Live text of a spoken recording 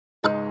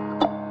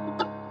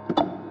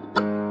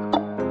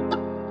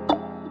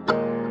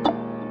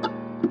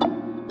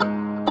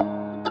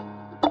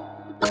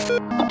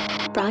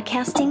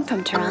broadcasting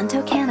from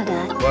Toronto,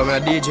 Canada. Well, my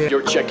DJ.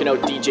 You're checking out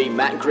DJ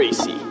Matt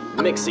Gracie,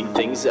 mixing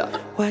things up.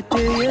 What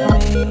do you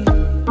mean?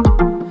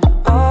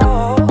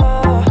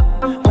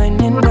 When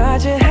you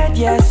nod your head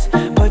yes,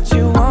 but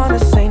you wanna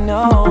say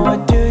no.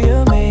 What do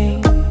you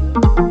mean?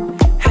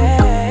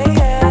 Hey,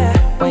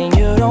 yeah. When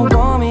you don't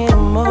want me to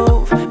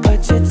move,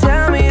 but you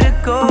tell me to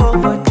go.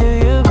 What do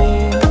you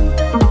mean?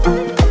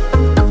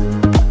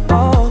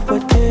 Oh,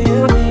 what do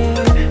you mean?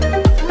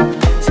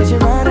 Said you're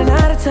running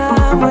out of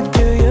time. What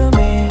do you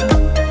mean?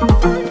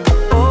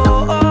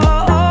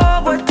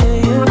 Oh, what do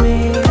you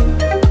mean?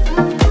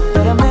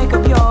 Better make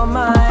up your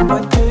mind.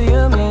 What do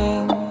you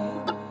mean?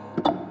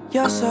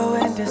 You're so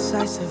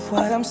indecisive,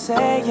 what I'm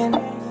saying.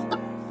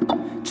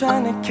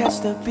 Trying to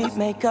catch the beat,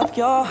 make up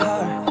your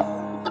heart.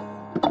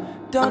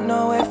 Don't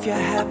know if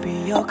you're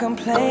happy or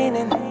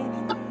complaining.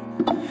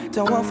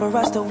 Don't want for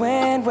us to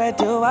win, where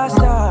do I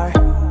start?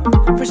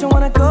 First you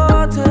wanna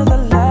go to the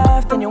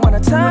left, then you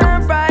wanna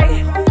turn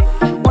right.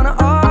 Wanna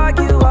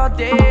argue all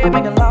day,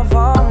 making love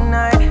all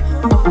night.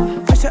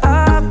 First you're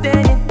up,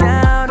 then you're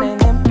down,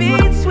 and in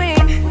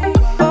between.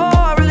 Oh,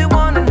 I really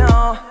wanna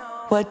know,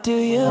 what do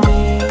you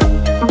mean?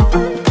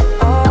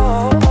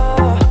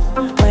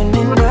 When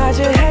you nod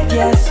your head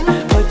yes,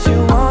 but you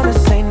wanna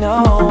say no.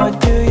 What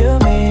do you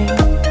mean?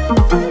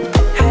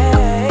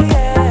 Hey,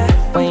 yeah.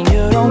 When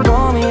you don't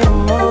want me to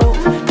move,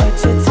 but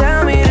you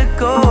tell me to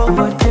go.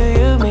 What do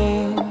you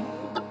mean?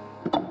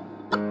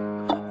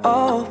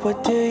 Oh,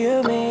 what do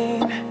you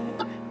mean?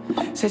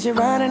 Said you're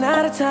running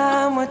out of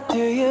time. What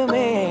do you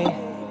mean?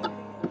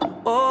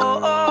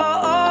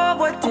 Oh,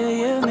 what do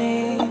you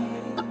mean?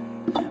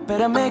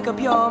 Better make up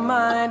your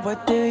mind.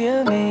 What do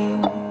you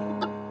mean?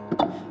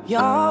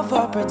 You're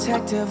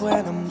overprotective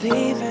when I'm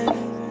leaving.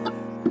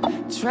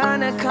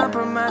 Trying to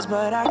compromise,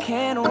 but I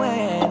can't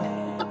win.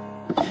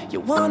 You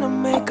wanna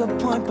make a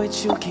point,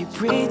 but you keep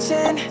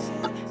preaching.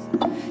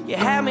 You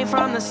had me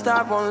from the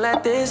start, won't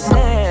let this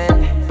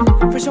end.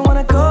 First you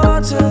wanna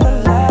go to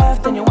the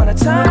left, then you wanna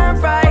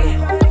turn right.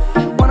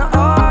 Wanna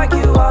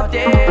argue all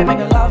day,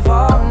 make love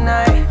all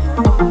night.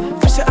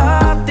 First you're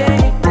up, then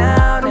you're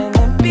down, and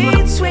in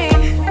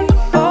between.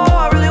 Oh,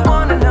 I really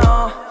wanna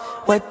know,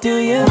 what do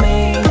you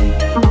mean?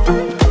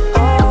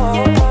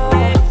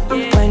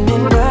 When you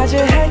nod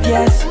your head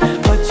yes,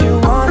 but you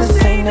wanna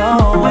say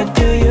no. What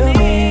do you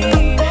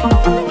mean?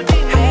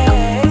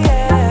 Hey,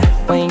 yeah.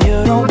 When you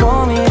don't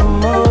want me to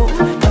move,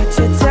 but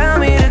you tell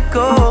me to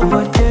go.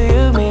 What do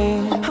you mean?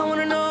 I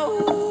wanna know.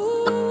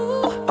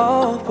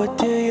 Oh, what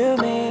do you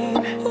mean?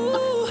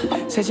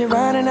 Said you're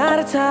running out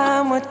of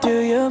time. What do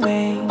you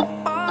mean?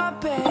 Oh,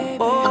 baby.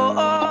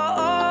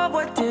 Oh,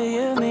 what do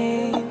you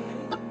mean?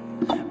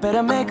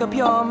 Better make up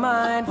your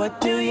mind. What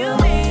do you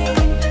mean?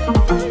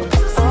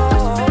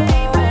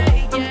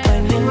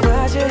 When you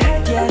nod your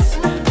head yes,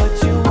 but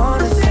you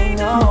wanna say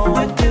no.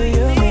 What do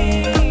you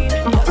mean?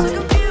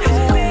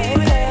 Hey,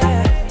 yeah.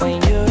 When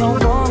you don't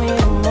want me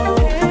to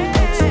move,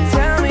 but you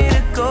tell me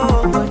to go.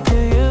 What do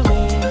you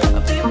mean?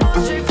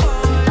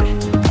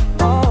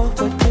 Oh,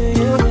 what do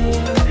you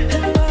mean?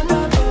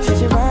 Said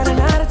you're running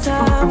out of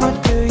time. What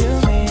do you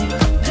mean?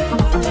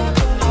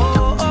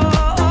 Oh,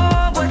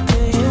 what do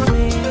you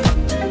mean?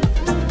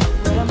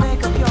 Better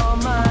make up your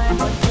mind.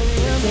 What do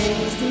you mean?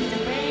 Tasted the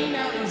pain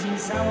of losing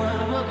someone.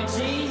 Broken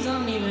trees,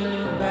 don't even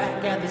look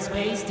back at this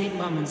wasted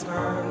moment's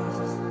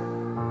scars.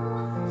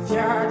 If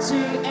your heart to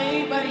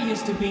anybody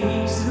used to be,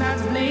 she's not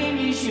to blame.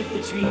 You shook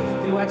the tree,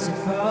 we watched it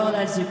fall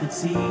as you could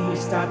see. You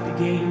stopped the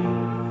game.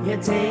 You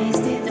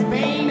tasted the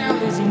pain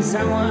of losing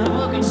someone.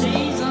 Broken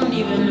trees, don't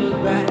even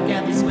look back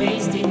at this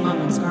wasted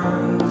moment's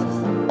scars.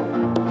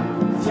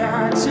 If your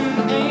heart to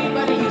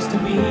anybody used to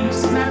be,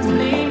 she's not to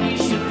blame. You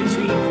shook the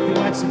tree, we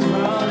watched it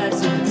fall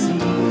as you could see.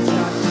 You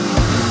stopped the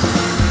game.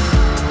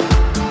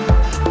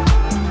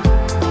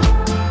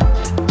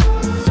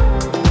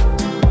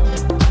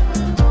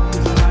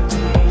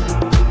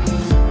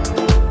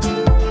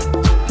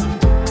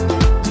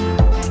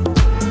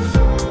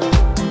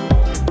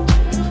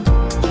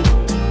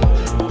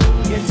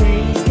 You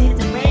tasted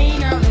the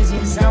pain of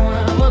losing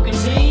someone. Broken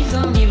trees,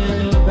 don't even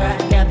look back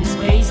at this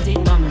wasted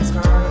moment's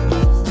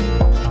scars.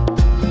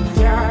 If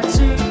your heart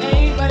to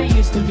anybody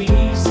used to be,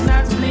 she's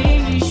not to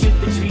blame. You shook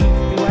the tree,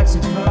 we watched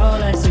it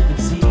fall as you could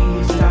see.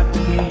 You stopped the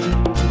game.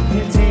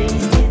 You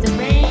tasted the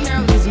pain of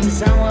losing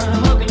someone.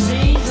 Broken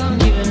trees,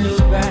 don't even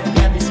look back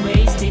at this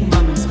wasted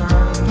moment's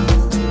scars.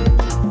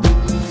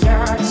 If your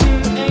heart to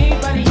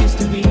anybody used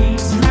to be,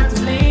 she's not to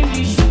blame.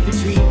 You shook the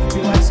tree,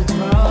 we watched it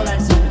fall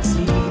as you could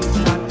see. You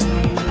stopped the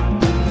game.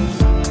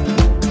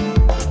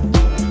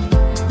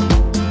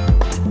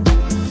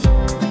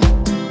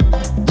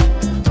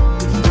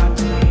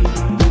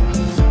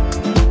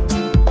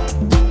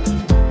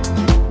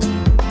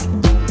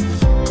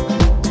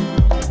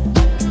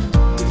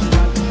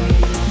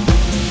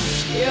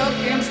 You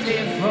can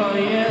stay for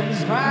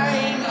years,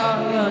 crying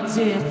all your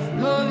tears.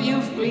 Move you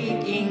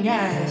freaking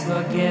eyes,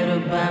 forget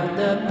about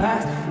the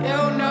past.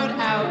 You're not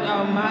out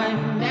of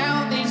mind.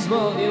 Now this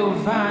what you'll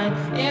find.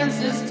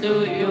 Answers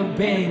to your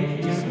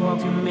pain, just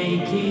walk and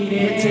make it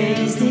end.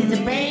 Tasted the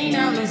pain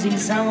of losing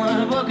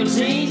someone. What could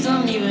change?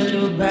 Don't even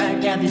look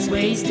back at these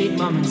wasted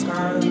moments,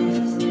 cause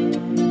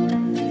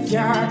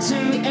you're to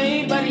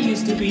anybody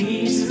used to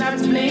be. She's not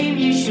to blame,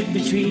 you should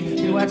be treated.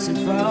 You watch it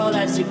fall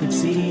as you could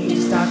see.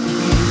 Start the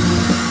game.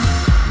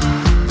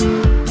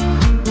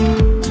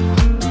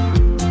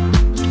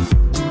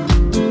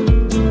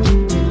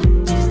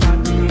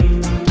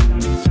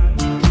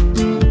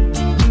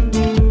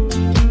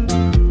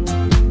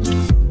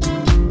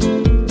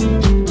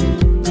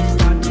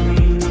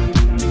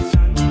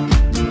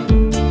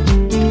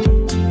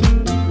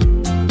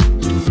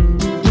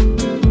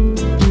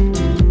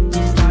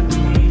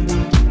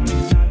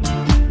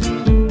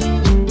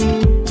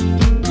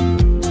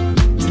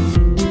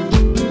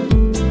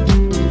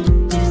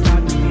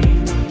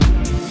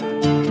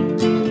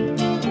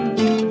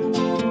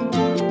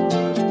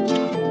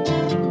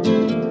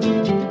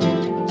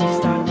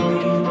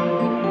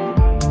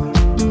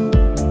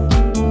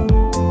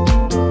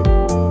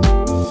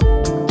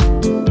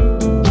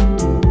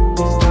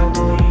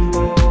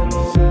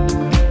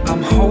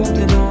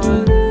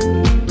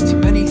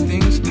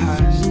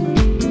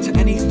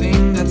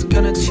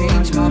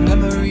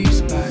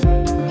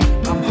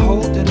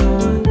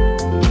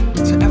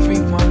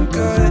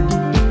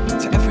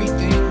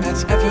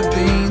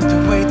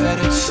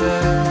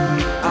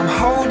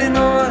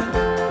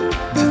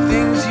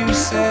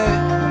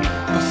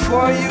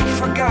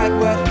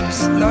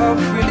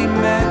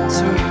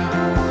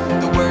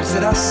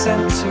 That I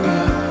sent to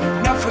you,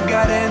 never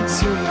got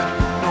into you.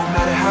 No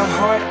matter how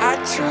hard I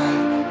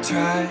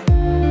try.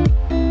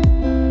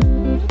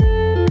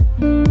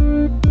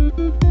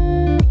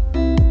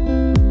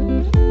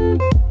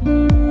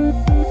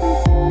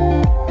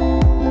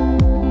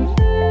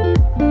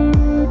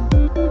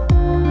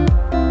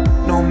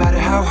 No matter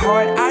how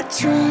hard I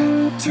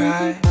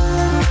try.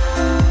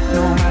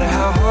 No matter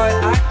how hard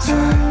I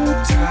try.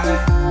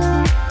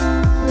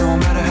 No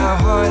matter how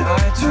hard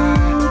I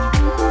try.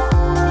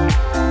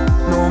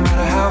 No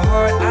matter how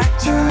hard I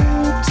try.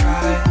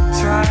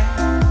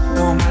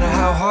 No matter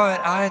how hard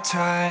I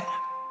try.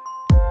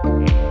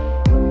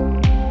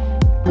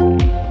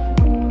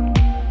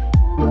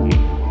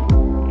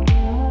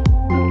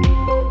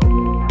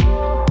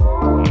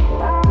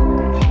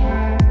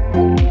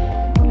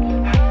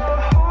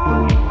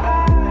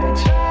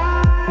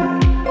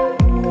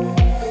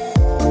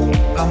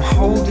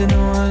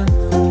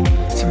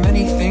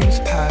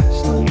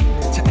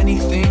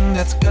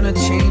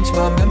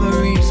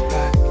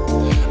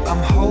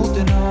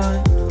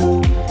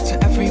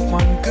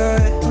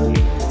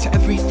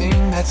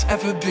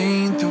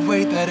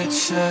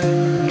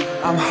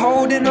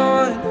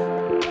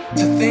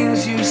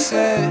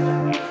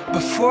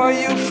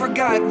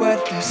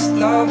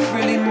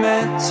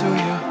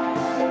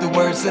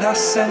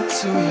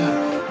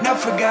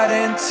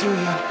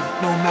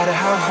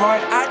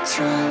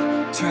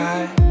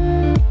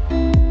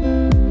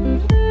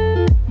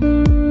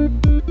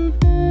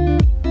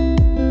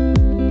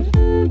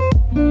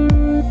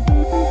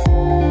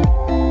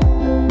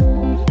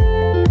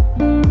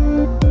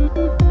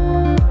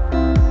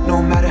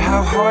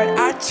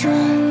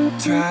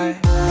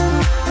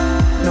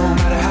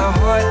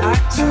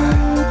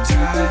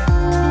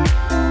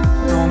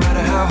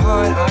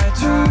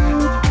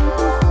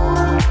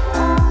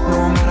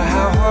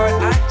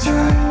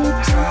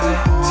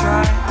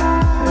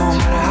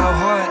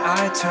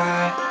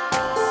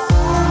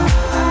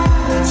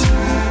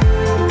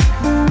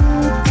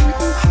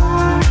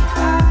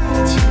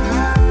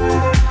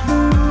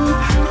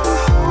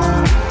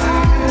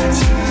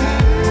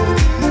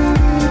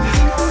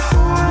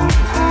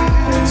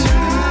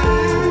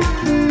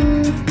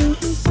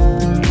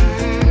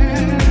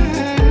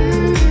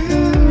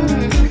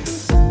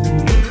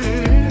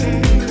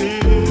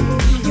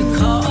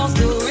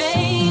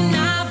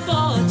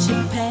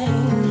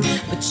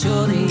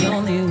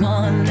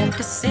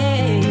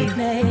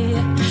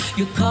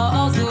 You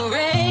caused the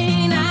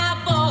rain, I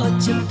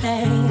bought your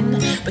pain,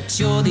 but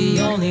you're the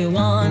only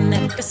one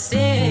that could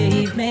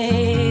save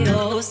me.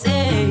 Oh,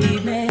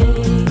 save me.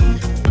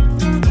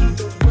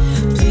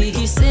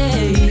 Please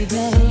save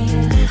me.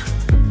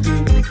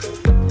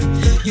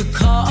 You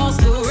caused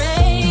the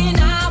rain,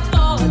 I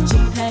bought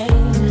your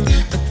pain,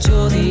 but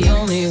you're the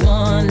only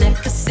one that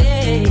could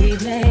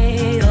save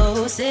me.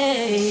 Oh,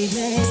 save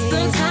me.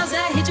 Sometimes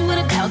I hit you with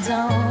a doubt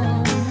zone.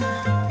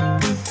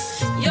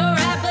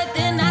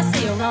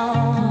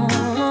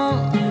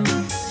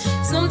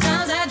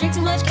 Sometimes I drink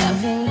too much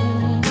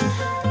caffeine,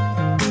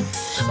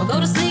 or go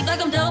to sleep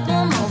like I'm dope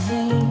on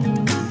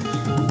morphine.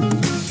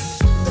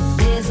 But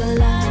there's a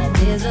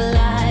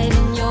light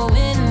in your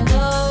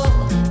window.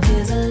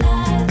 There's a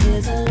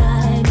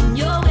light in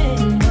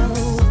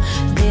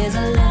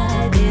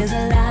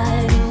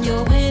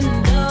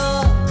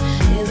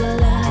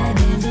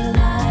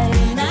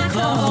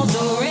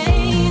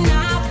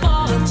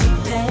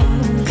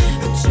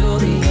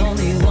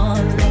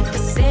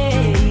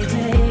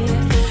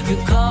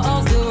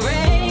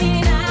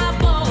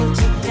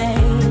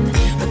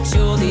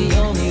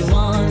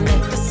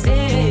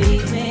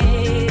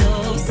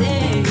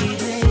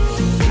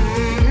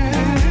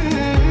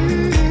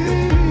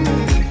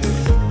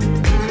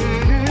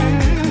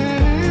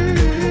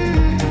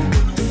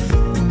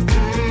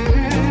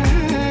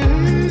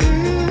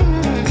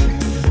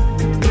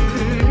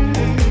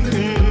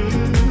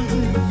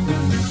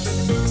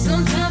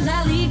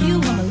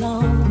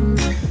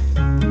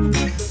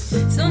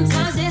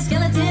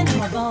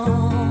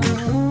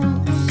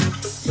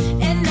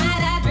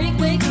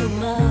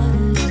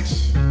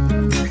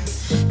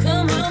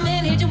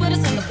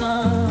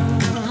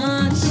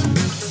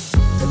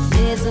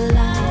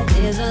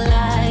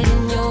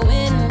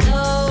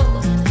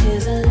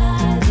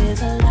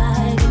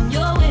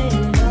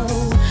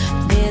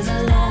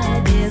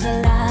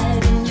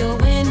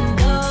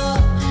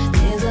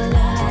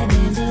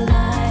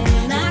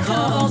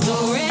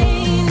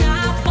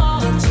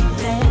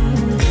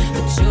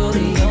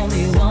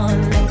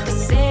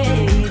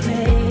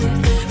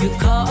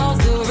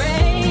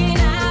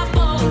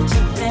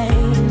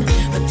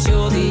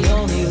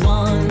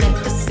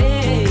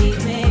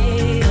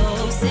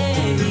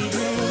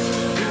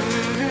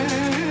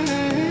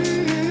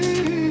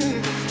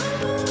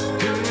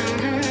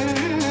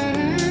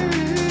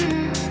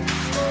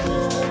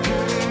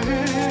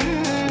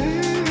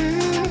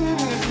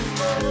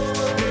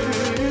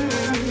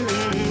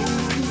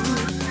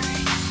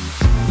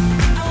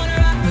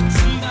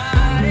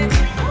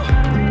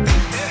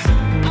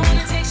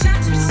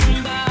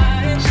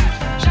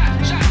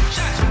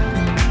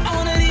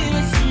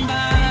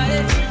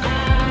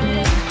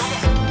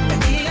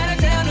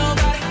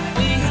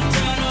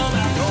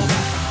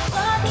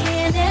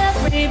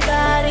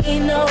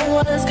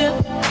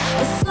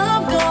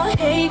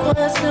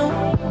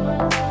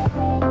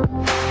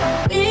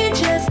We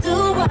just do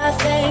our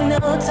thing, no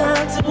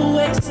time to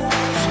waste.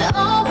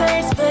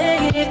 Always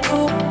play it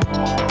cool.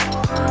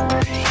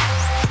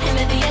 And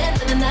at the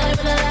end of the night,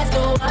 when the lights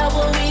go out,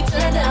 will we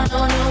turn down?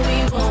 Oh no, we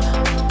won't.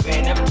 We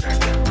ain't never turned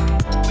down.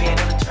 We ain't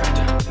never turned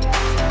down.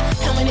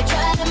 And when they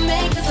try to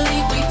make us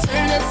leave, we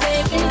turn and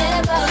say we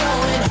never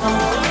going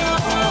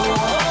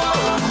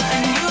home.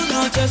 And you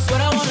know just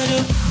what I wanna do.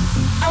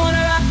 I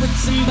wanna rock with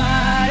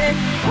somebody.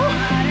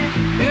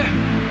 Yeah.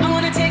 I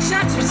wanna take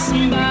shots with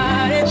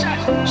somebody. Shot.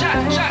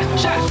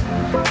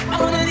 I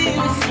wanna leave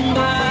with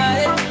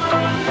somebody.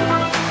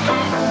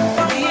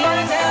 And we ain't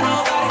gotta tell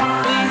nobody.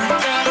 We ain't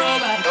gotta tell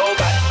nobody.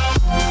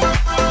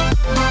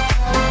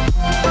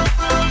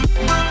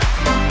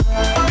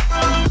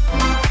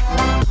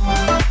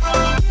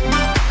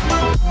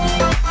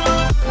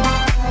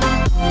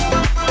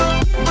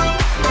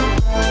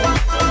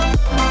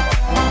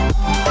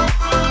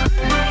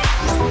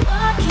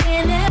 Why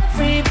can't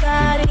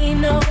everybody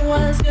know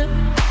what's good?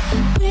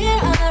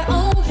 We're our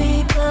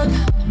only plug.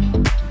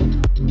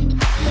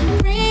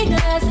 Bring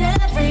us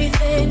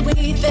everything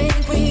we think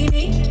we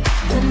need.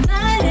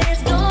 Tonight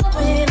is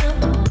going up.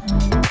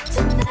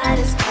 Tonight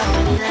is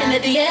going up. And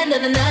at the end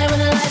of the night, when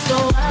the lights go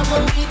out,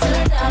 will we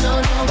turn down?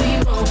 Oh no, we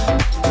won't.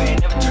 We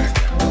ain't never turned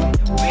down.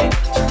 We ain't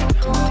never turned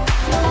down.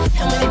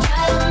 And when they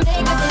try to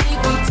make us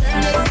leave, we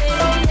turn and say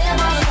we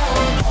never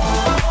going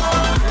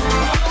home.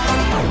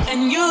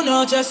 And you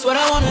know just what I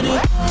wanna do.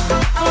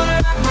 I wanna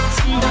rock with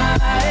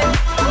somebody.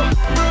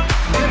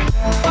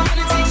 I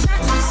wanna take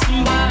shots with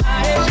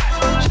somebody.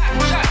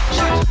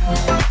 Shot.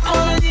 I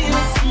wanna leave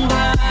with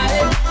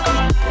somebody.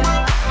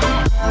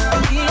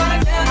 We ain't gotta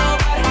tell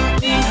nobody.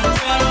 We ain't gotta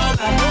tell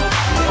nobody.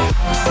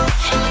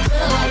 In the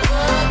club like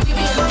what? We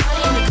be in the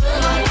party in the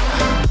club like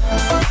what?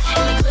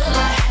 In the club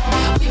like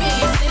we be in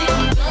your city on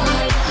the club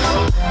like what?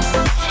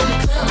 In the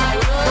club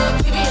like what?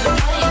 We be in the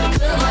party in the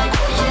club like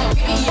what? Yeah,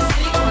 we be in your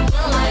city on the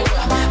club like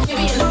what? We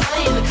be in the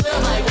party in the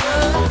club like what?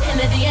 And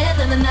at the end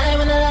of the night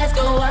when the lights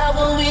go out,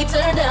 will we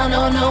turn down?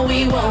 Oh no,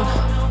 we won't.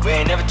 We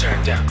ain't never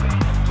turned down.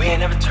 We ain't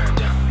never turned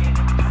down.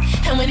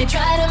 And when they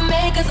try to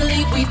make us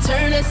leave, we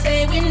turn and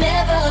say we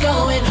never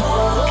going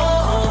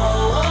home.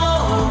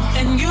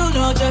 And you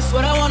know just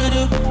what I wanna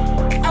do.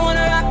 I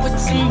wanna rock with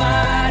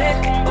somebody.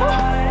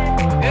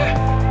 Yeah.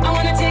 I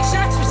wanna take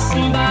shots with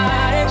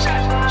somebody.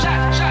 Shot.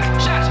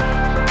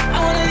 I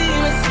wanna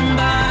leave with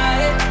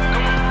somebody.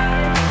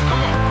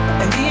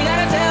 And we ain't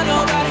gotta tell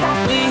nobody.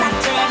 We ain't gotta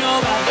tell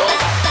nobody.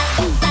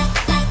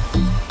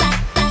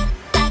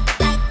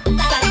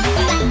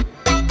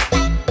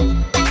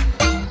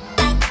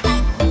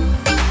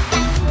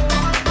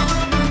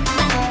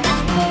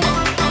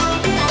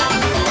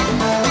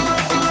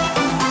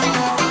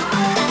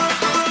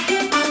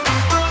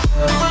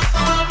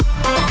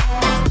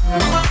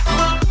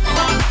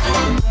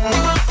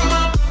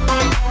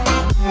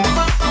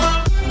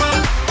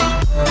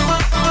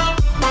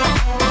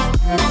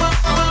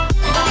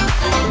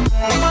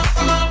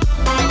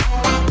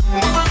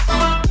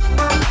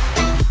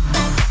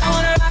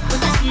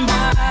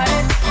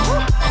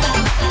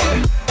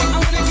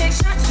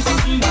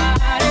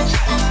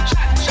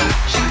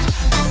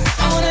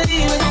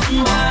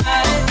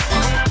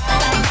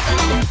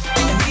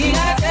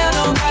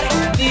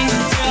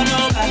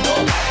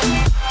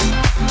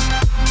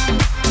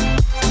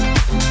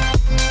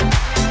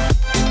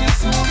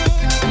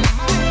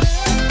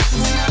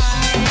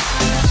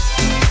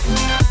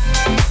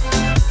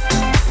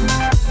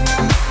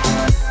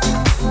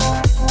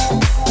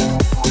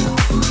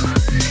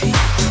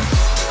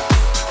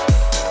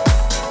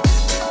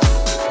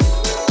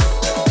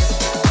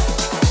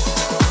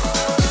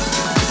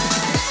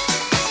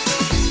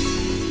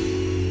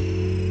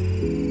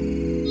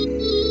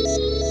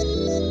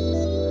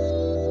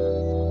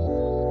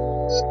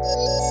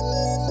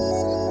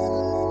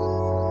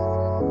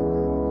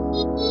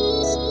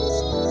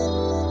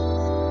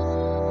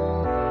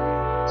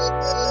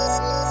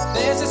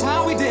 This is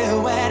how we do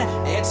it.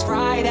 It's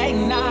Friday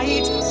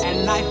night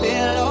and I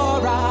feel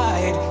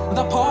alright.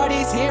 The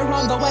party's here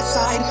on the west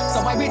side, so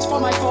I reach for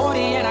my 40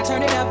 and I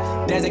turn it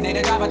up.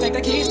 Designated driver, take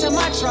the keys to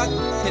my truck.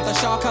 Hit the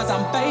shore cause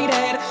I'm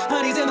faded.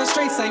 Honey's in the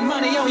streets, say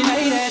money, oh we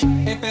made it.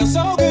 It feels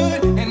so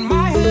good in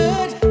my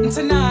hood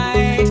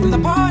tonight. The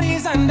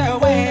party's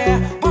underway,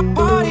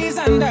 party's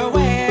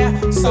underway.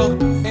 So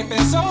it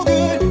feels so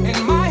good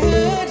in my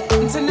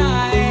hood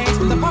tonight.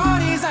 The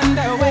party's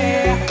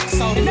underway.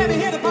 So let me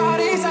hear the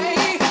party say.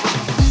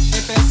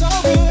 It feels so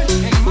good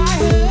in my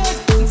hood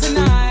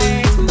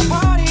tonight. The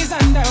party's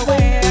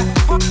underway,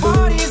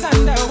 party's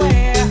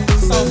underway.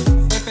 So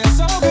it feels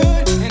so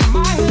good in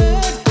my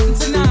hood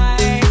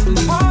tonight.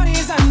 The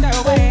party's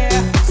underway.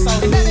 So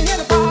let me hear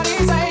the party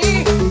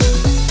say.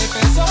 It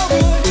feels so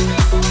good.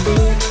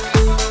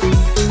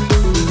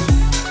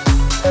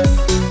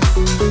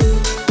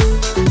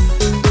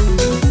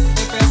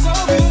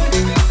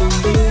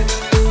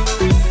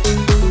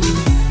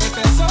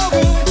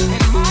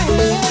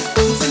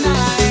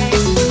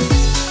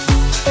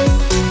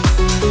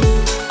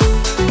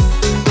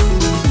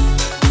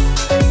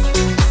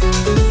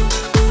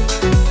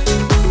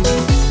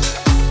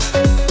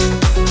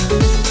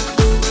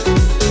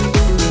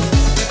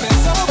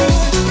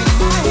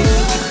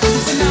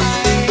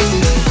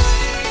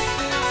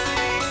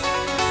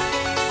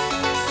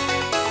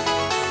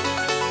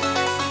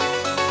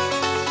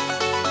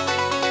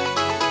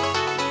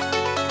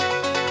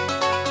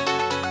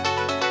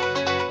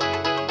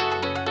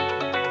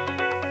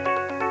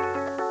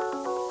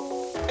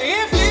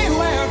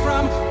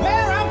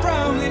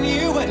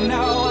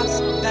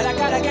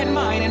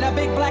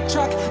 black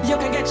truck, you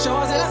can get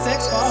yours in a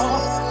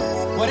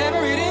 6-4.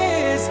 Whatever it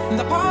is,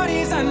 the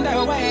party's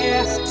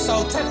underway.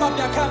 So tip up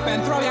your cup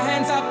and throw your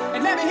hands up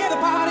and let me hear the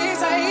party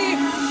say,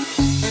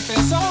 it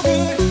feels so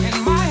good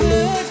in my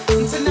hood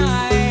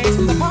tonight.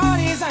 The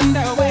party's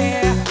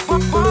underway.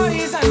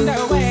 Party's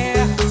underway.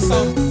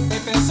 So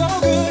it feels so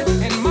good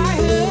in my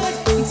hood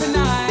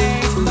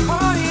tonight. The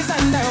party's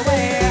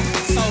underway.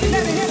 So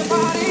let me hear the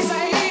party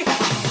say,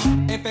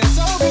 it feels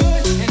so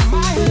good in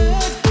my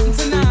hood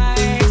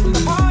tonight.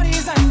 The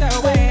party's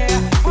underway.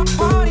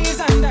 Party's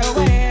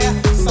underway.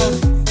 So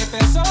it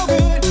feels so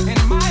good in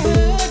my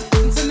hood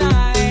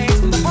tonight.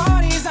 The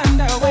party's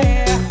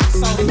underway.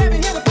 So let me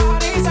hear the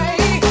party say,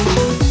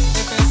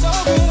 it feels so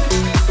good.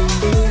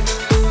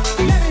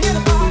 Let me hear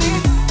the party.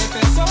 It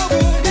feels so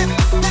good.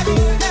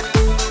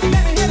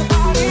 Let me hear the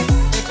party.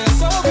 It feels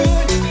so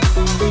good.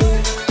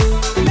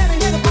 Let me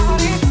hear the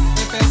party.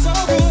 It feels so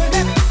good.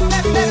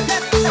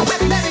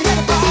 Let me hear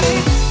the party.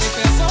 It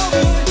feels so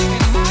good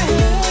in my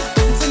hood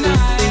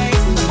tonight.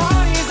 The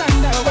party's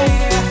underway.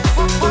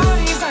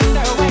 Party's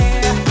underway.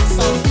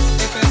 So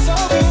it feels so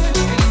good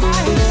in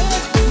my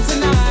hood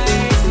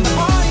tonight. The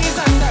party's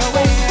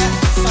underway.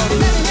 So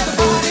let me hear the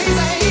party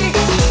say.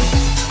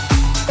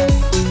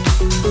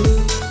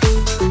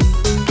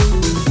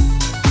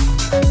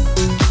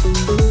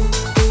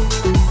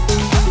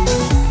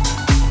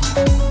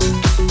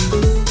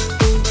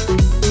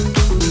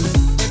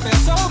 It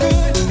feels so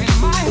good in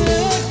my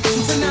hood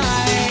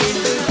tonight.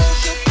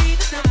 She'll be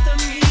the death of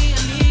me,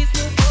 at least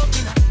we'll both be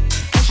numb.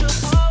 And she'll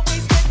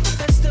always get the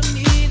best of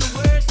me, the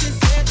worst is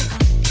yet to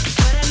come.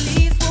 But at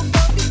least we'll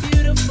both be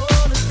beautiful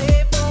and stay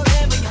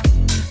forever young.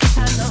 Yes,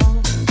 I know.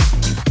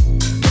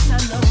 Yes, I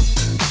know.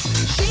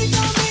 She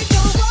told me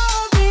don't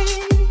worry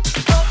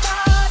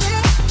about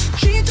it.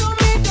 She told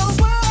me don't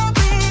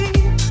worry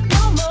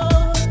no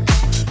more.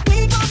 We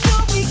both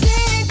know we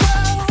can't go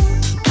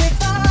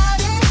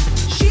without it.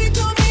 She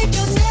told me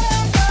you'll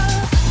never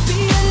be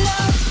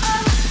alone.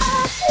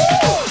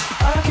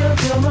 I can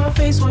feel my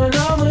face when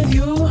I'm with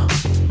you,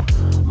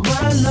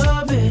 but I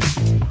love it,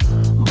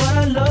 but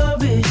I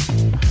love it.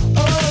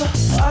 Oh,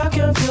 I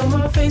can feel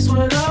my face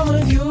when I'm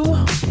with you,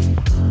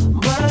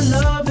 but I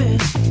love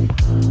it,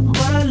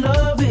 but I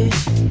love it.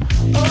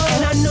 Oh,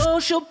 and I know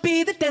she'll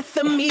be the death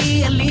of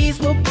me, at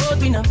least we'll both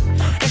be numb.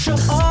 And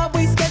she'll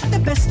always get the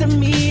best of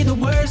me, the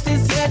worst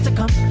is yet to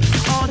come.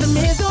 All the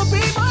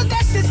misery was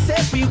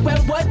necessary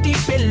when we're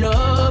deep in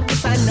love.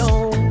 Yes, I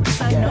know,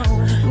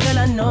 girl,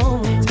 I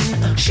know.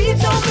 She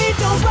told me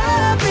don't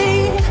worry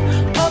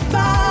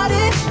about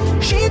it.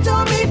 She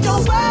told me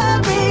don't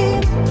worry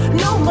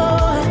no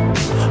more.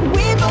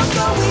 We both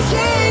know we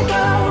can't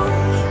go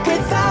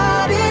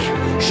without it.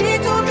 She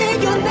told me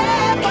you'll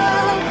never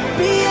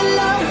be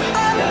alone.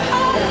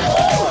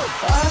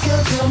 I can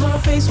feel my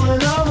face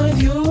when I'm with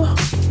you,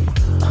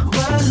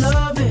 but I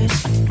love it,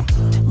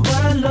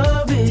 but I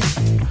love it.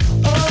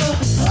 Oh,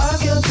 I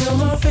can feel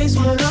my face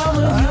when I'm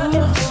with you,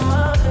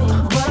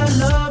 but I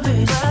love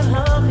it, but I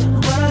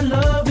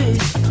love it.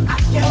 I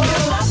can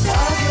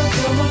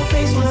feel my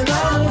face when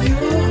I'm with you,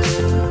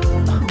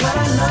 but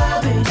I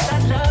love it,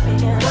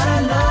 but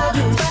I love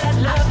it.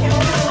 I can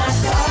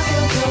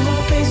feel my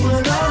face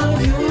when I'm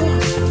with you,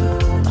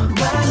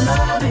 but I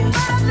love it,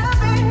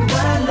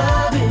 but I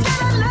love it.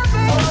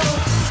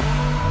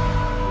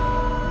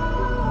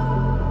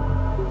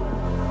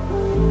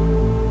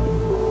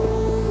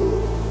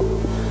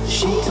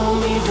 She told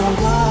me don't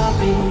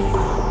worry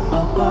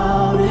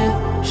about it.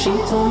 She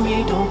told me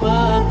don't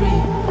worry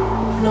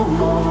no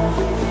more.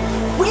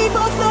 We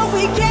both know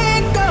we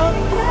can't go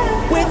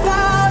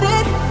without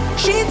it.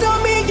 She told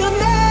me you'll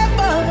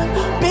never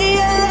be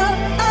alone.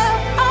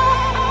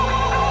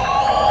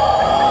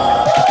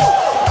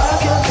 I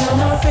can feel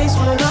my face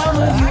when I'm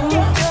with you,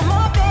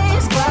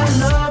 but I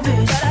love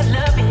it,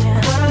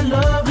 but I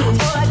love it.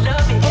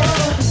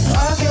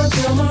 I can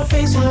feel my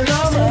face when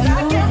I'm with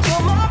you,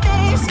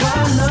 but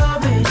I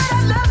love it,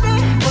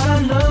 but I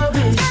love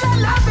it.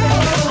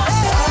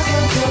 I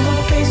can feel my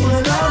face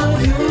when I'm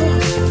with you,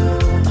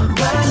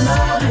 but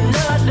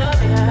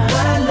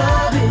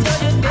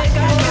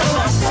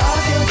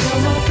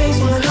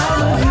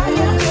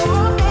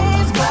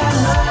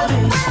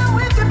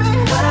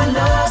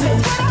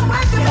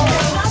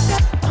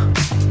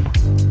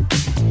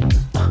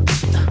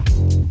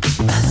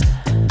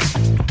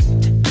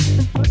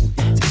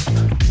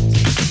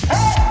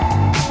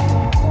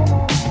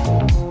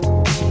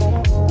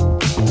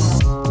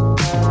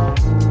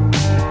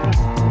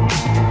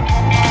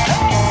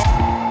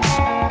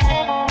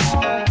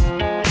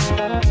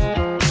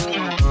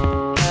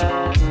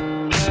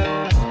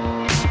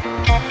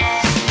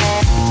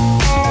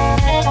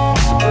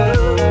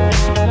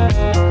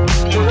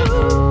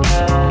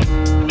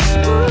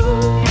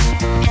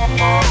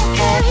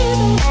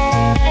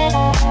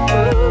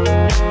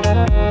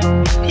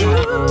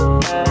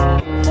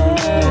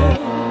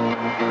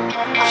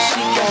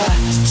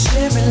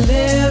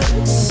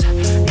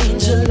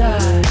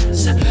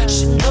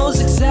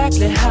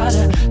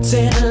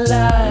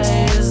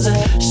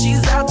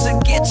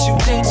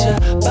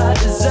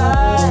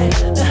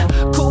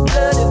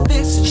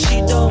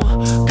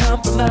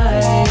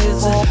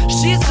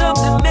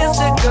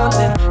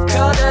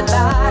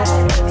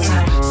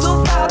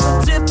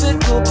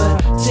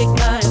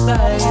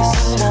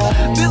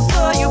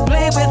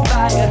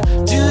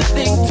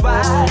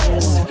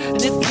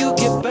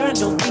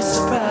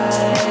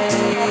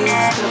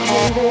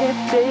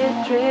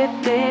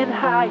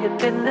higher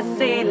than the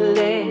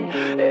ceiling.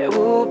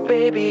 Ooh,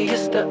 baby,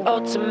 it's the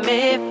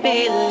ultimate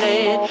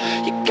feeling.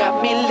 You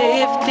got me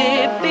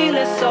lifted,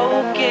 feeling so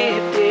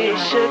gifted.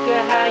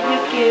 Sugar, how you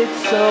get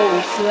so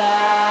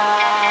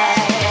fly?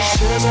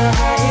 Sugar,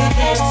 how you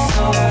get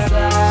so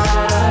fly?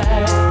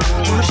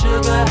 Ooh,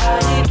 sugar,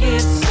 how you get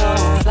so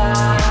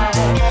fly?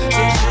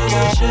 Yeah,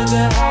 sugar,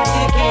 sugar, how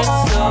you get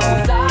so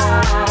fly?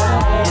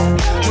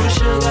 Ooh,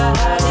 sugar,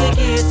 how you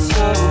get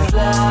so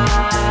fly?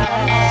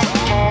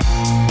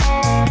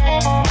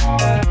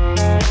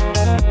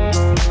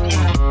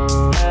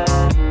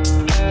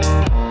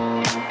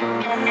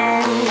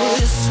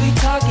 Sweet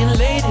talking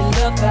lady,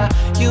 love how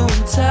you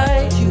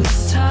entice.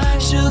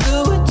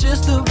 Sugar with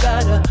just the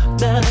right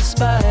amount of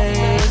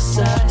spice.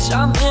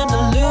 I'm in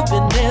the loop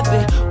and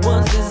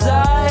everyone's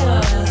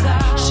desire.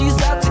 She's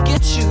out to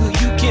get you,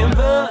 you can't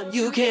run,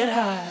 you can't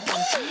hide.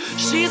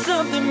 She's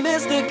something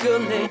mystical,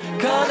 they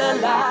color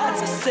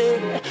lights. I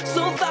say,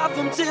 so far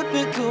from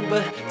typical,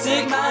 but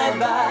take my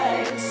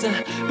advice.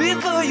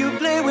 Before you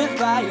play with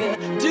fire,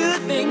 do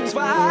think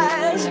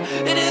twice.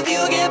 And if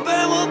you get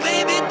burned, well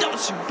baby, don't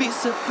you be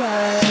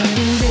surprised.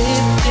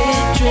 Lifted,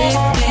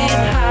 drifting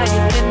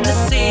higher than the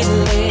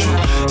ceiling.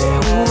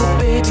 Ooh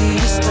baby,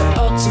 it's the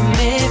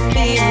ultimate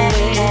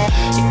feeling.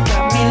 You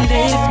got me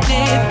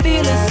lifted,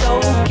 feeling so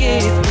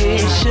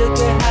gifted.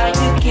 Sugar, how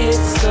you get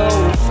so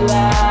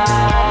fly?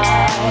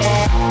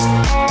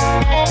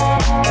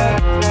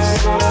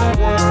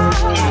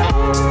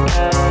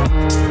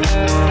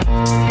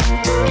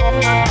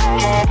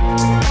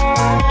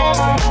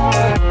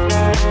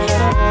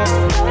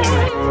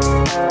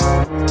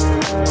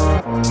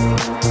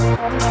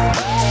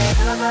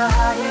 Sugar,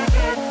 how you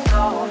get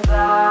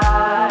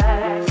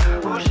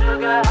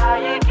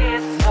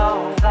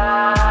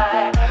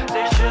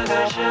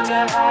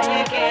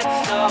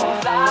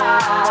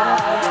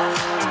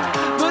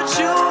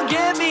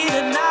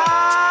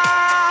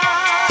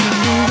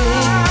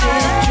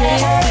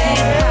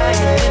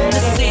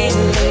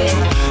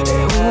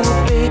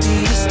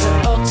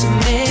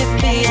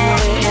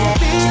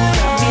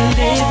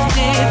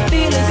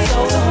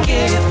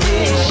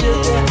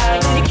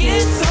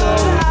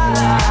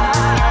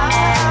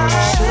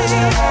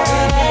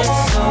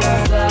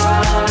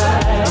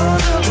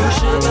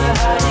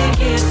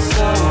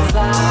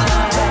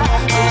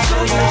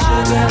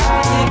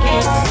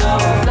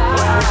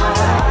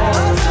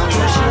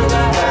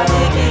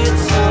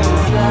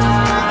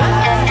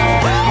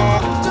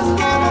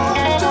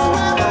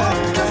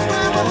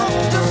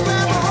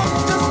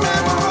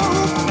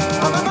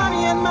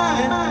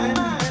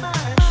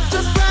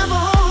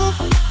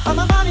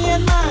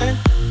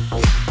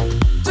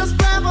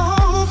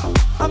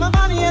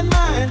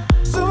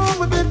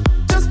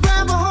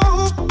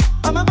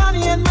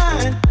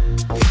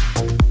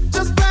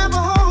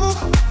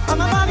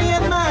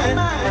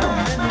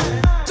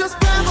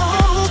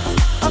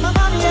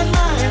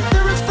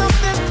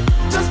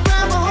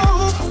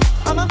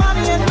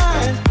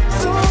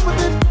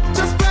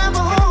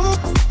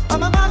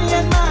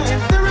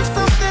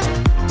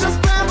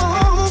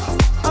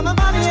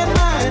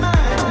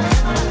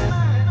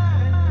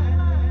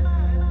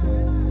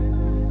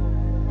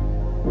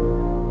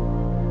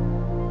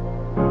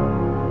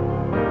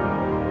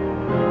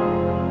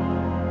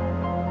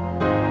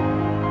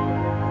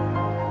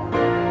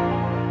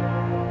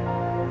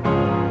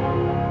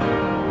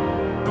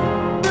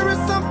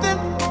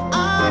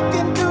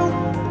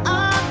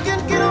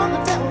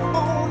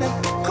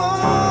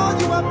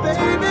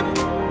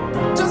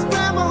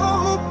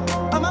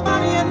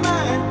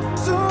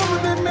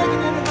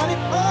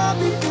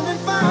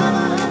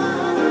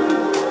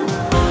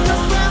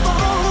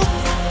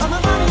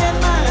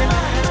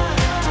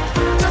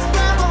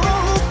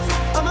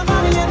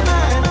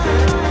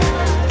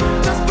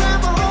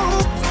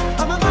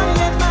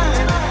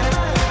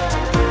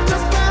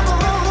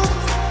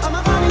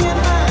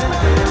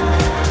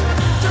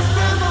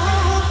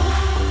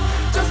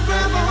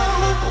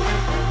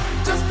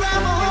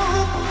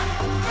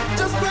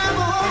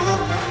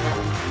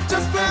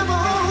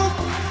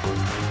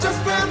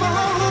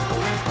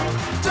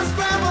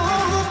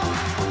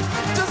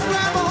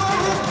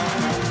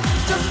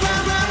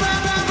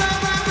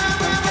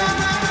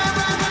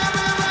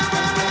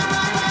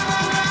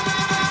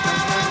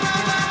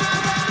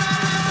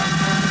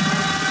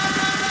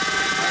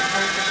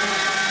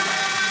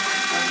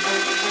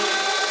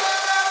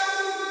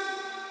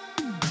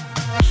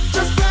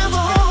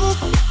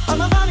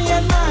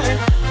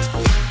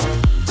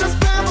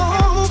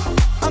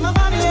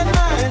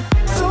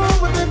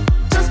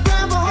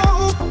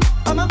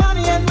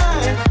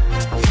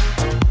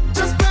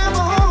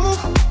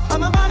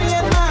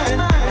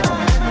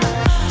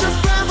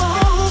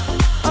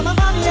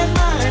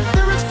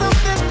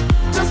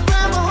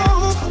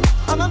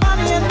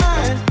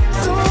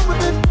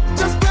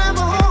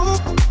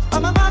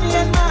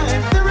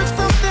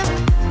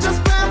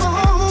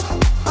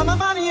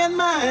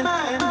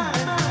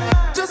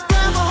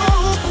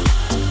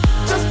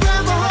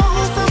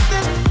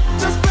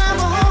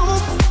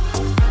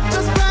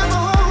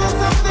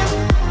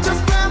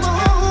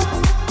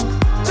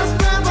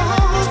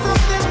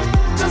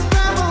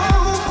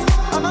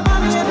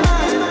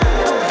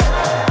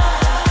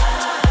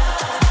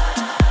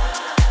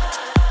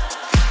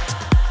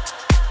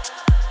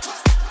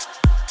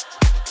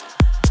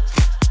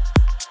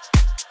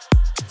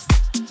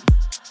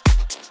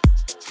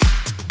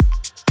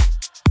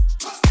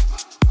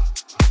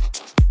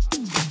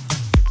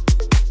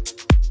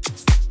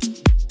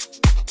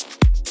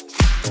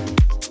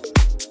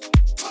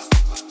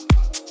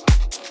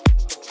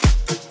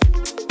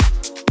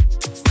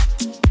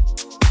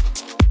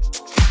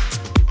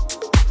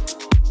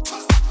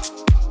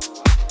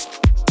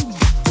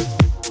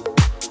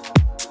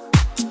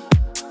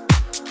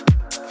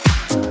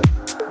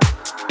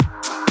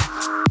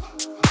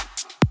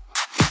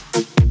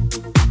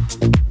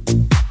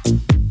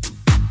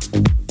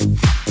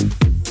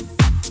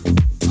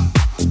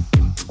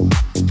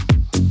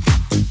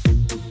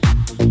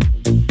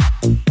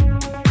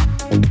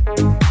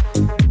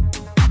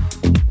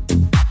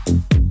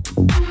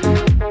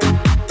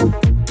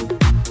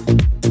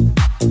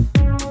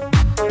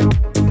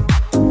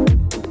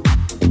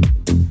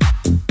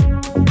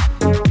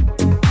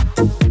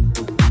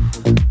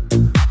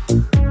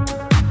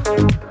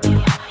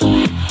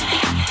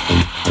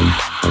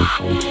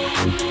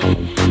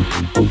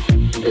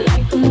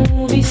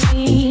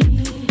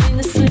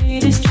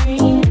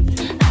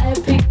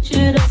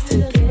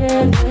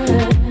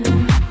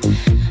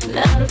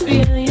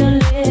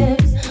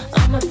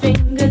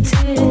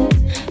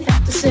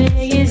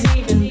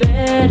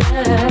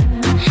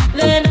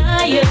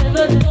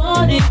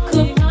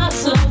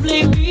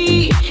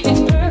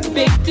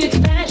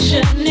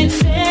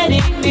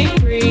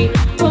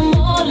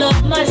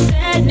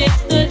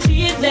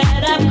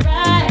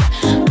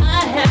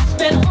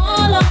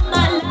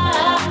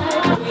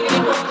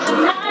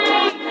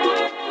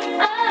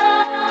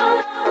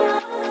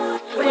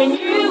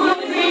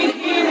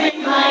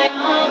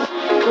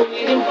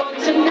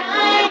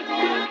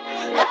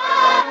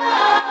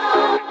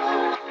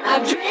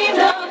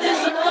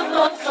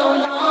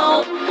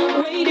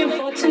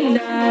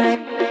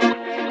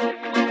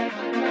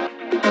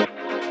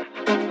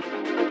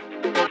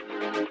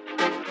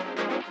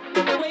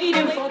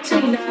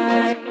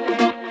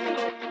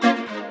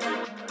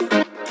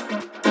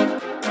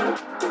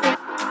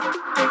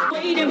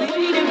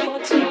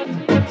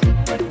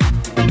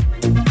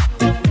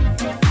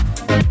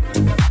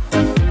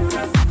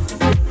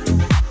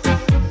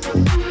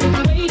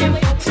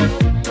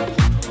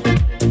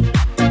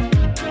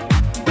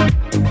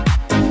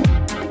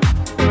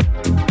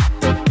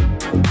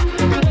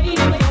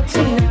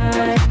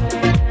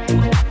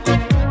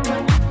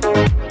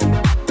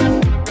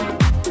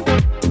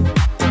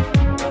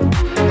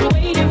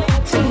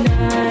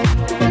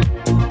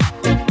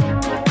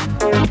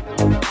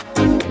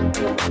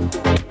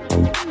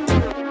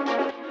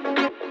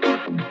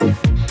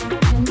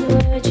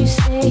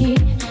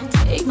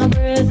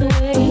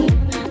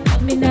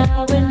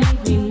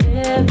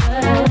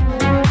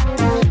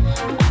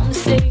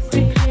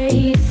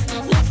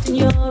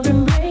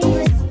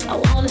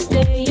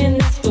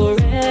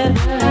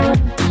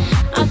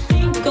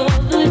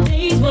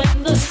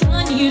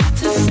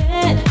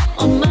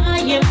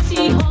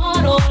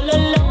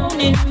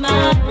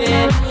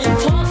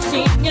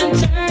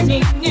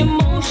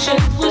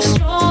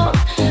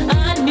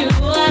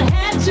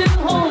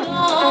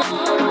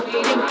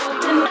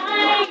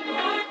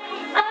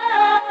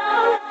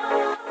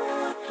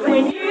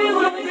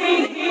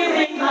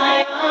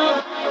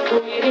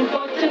waiting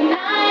for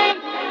tonight.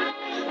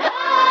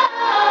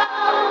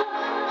 Oh,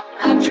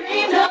 I've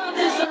dreamed of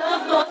this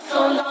love for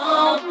so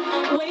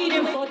long,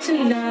 waiting for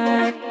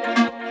tonight.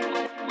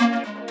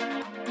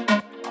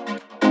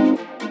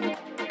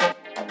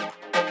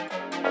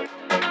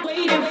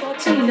 Waiting for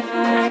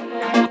tonight.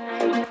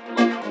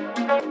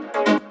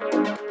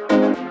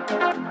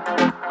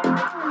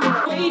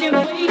 Waiting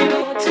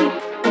for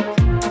tonight.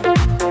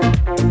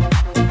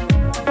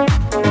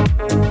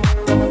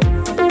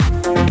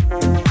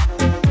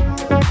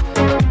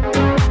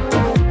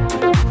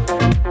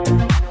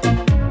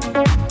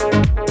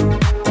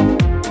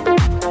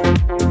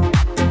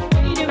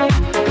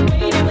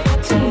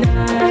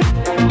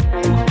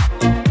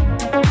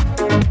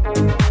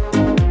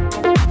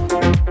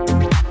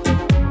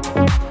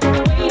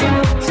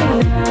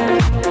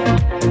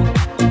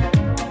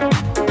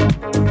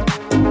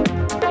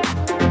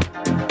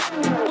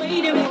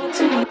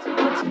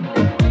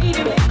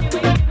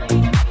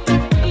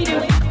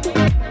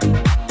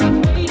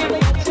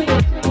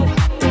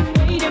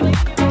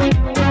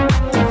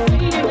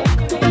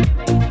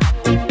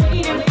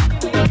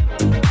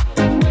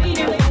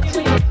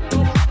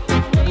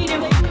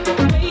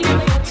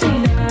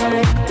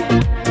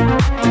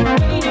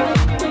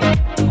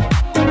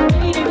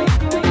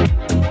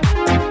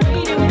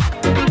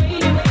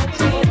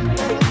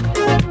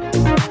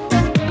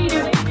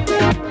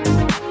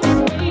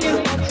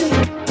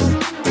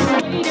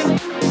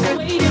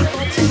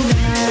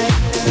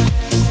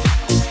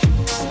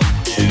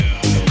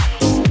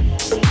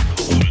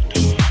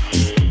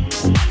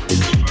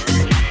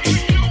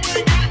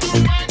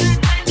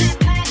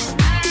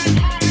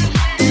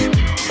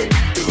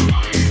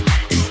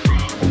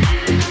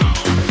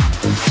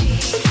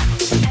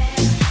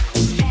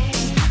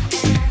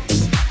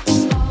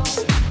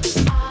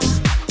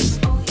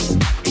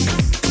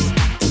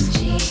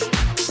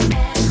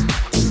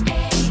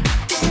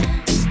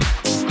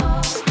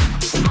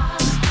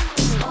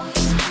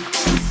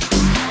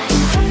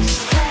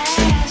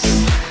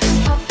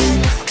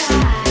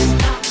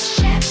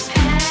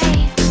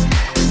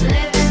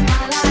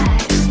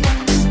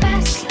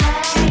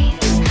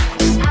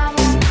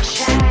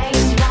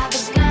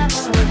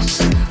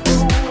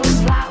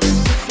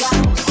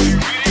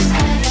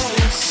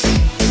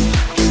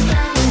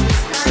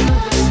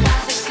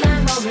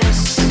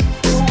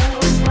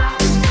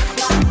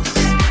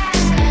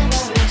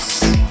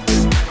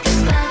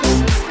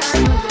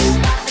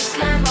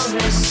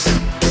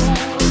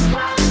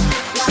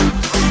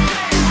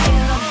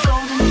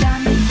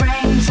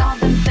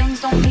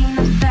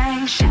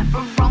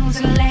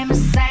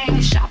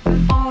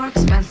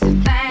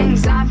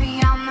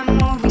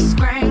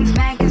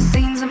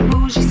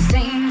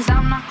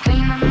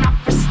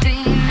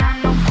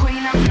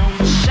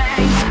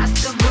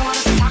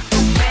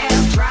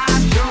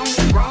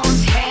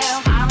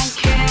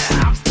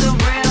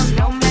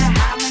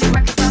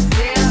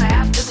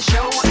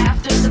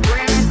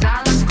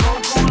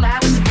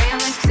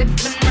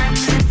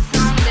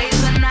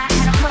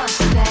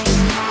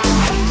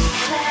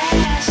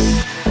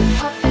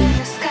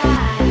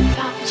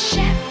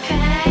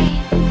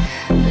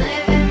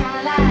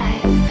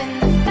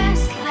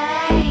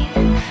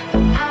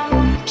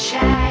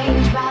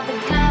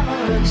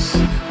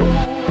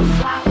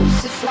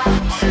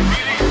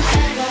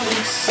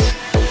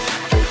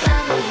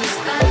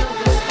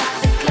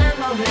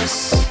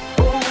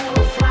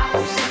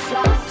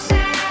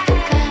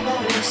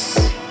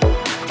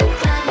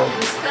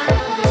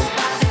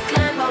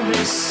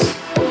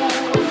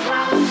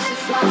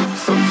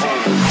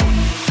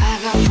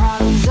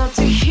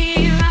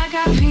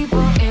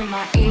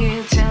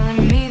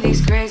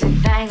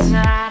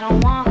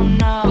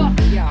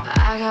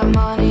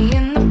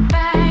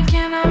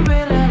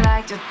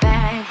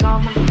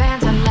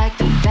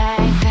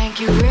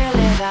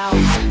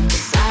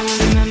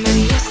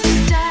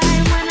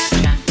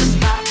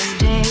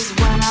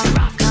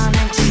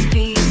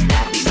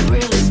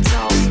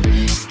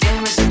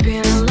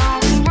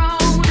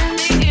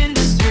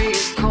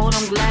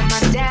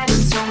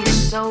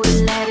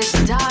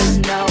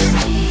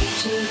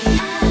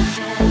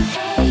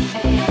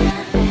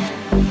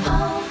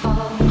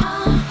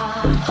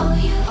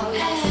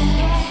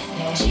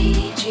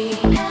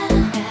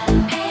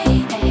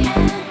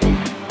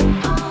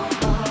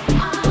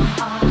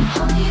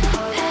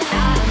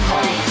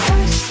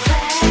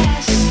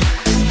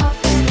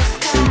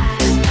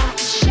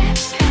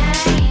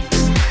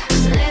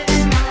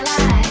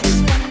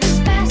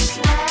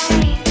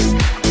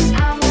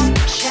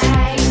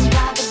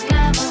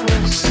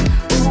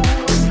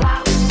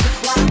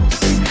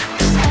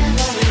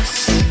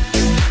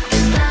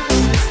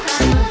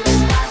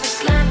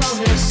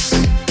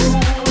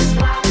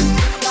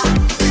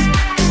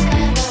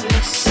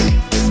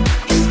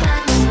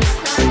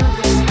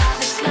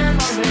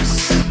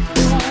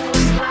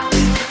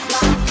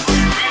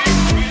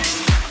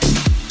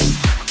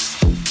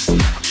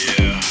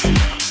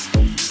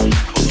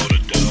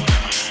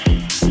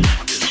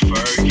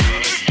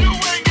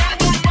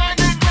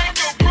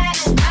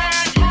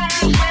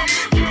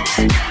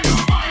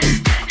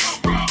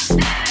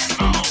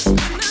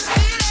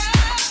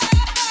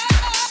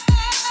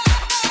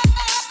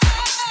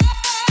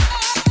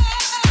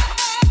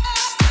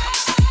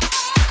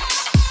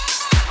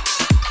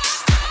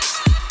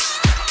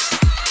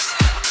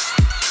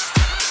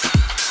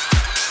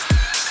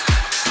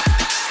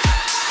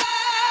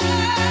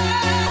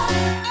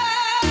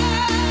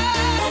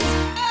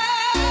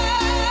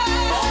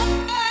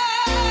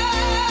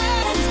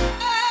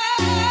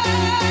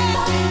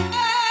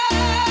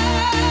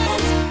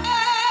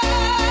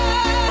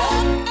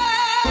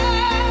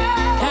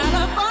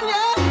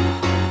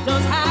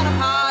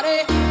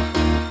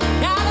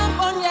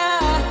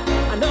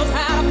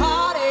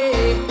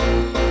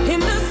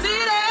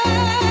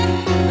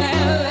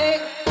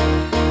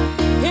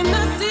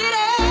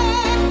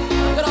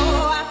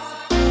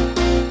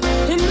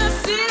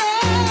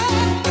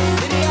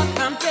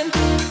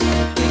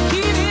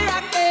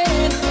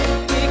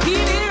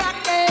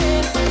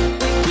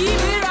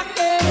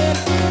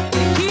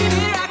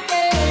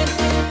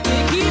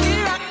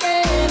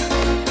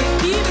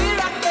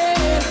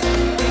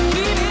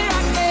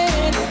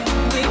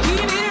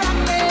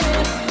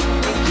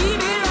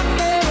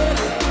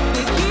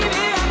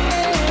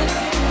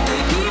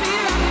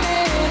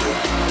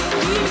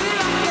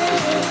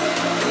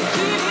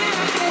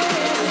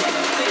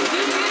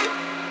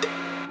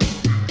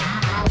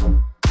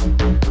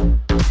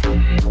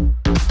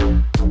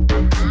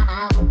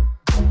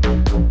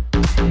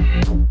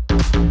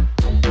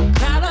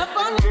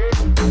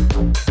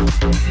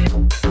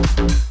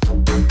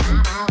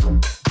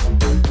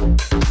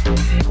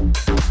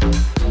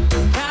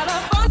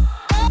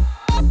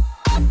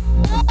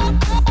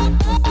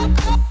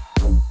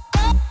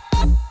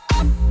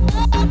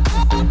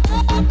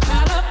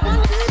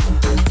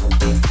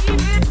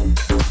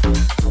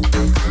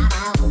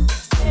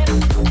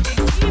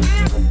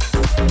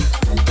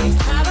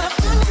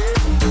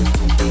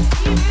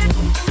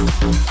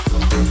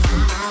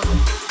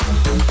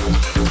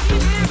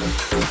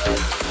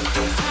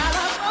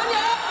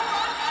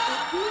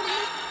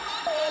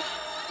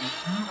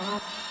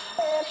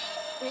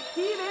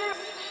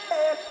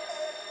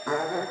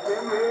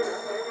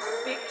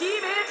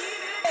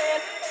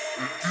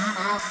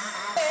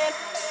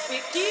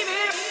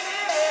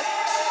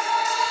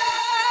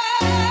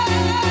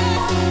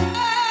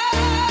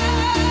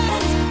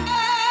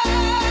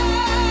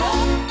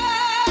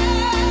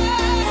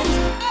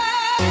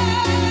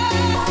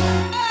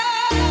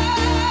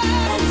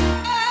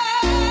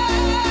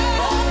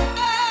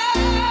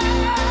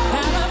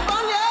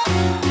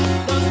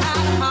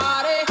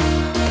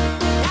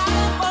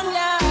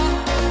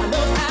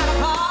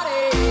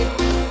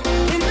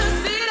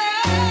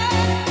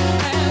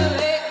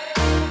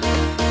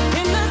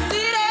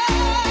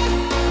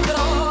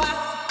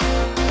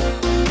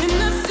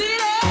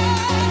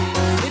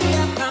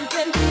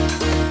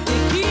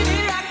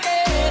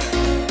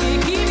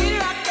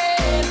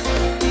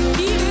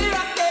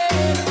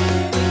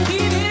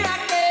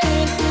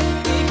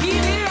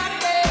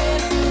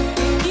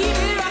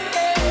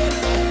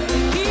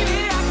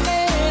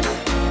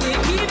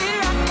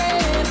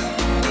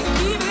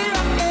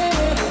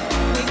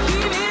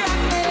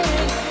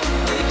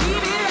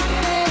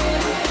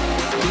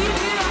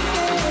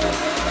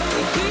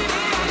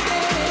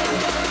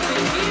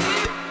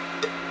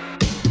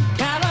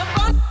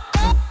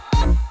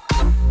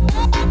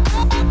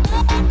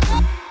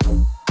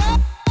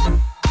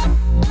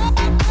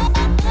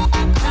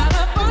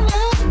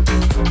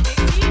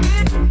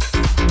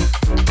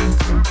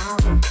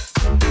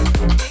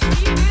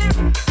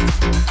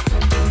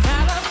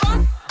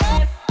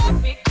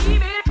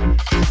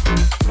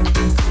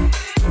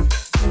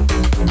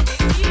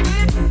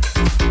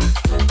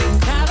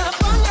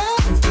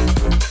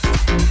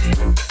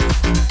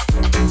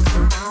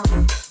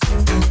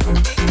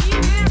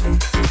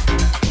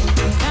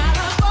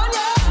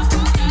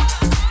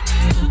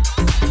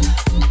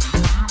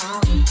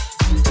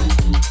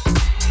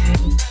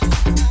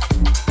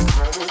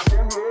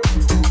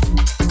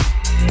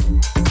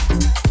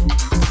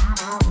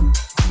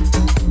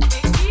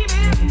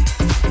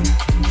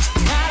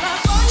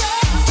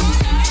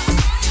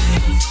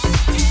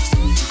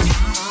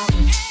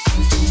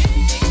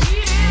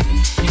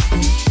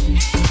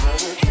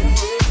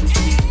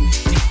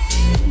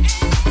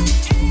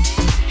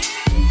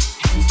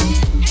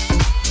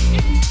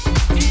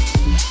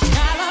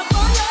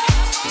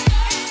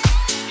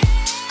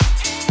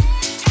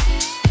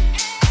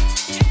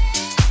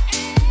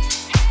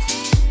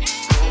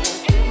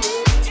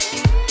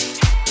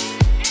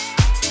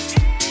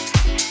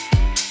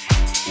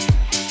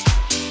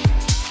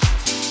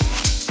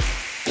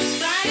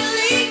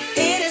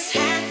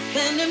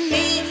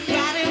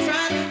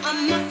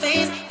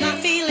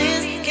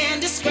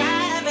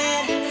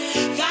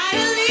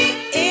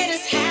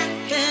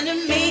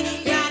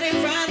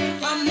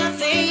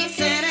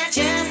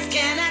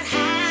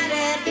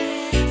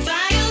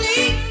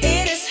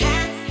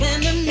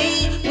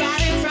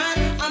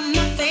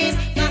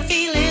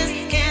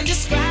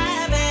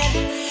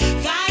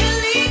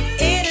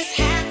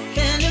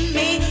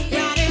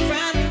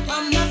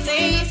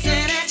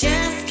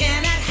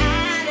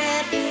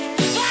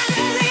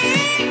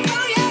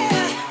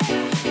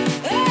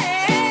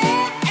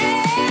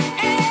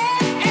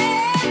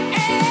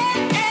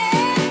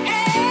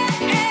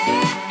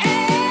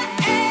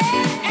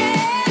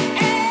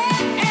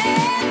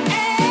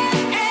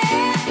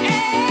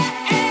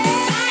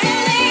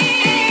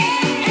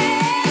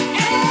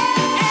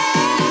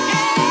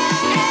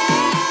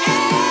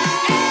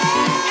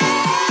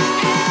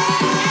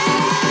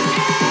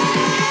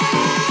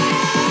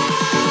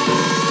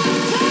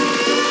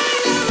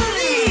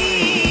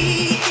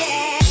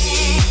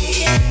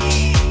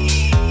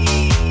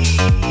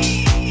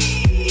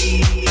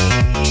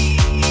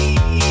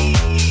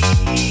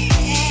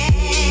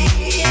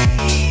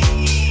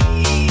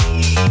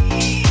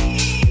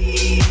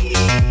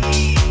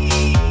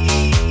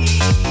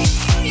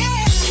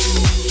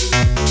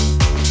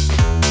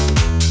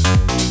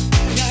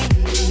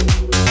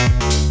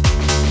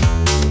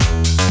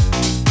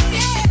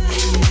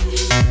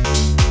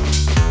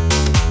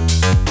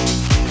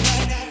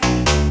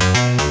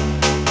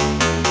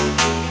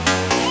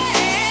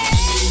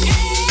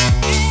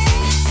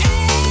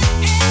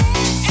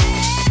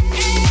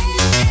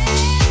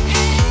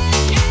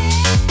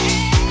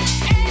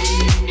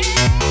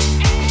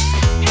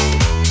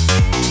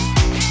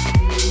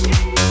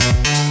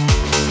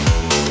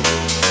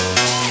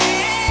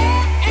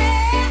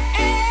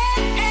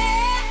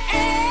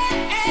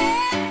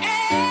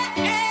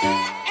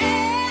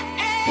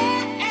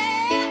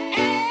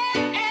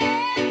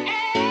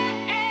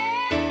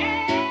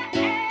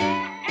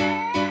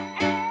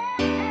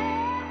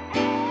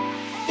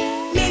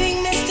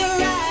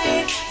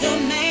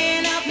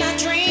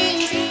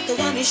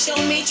 you show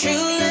me true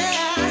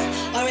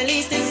love, or at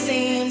least it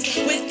seems.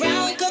 With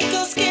brown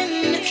cocoa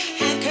skin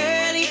and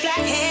curly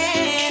black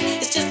hair,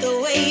 it's just the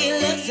way he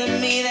looks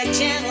at me, that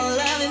gentle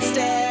loving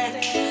stare.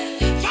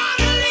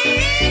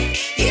 Finally,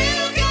 you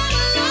come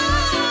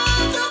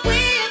along. The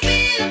way I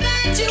feel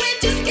about you,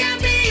 it just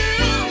can't be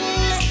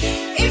wrong.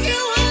 If you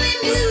only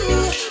knew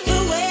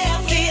the way I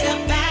feel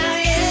about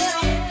you,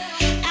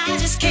 I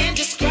just can't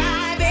describe.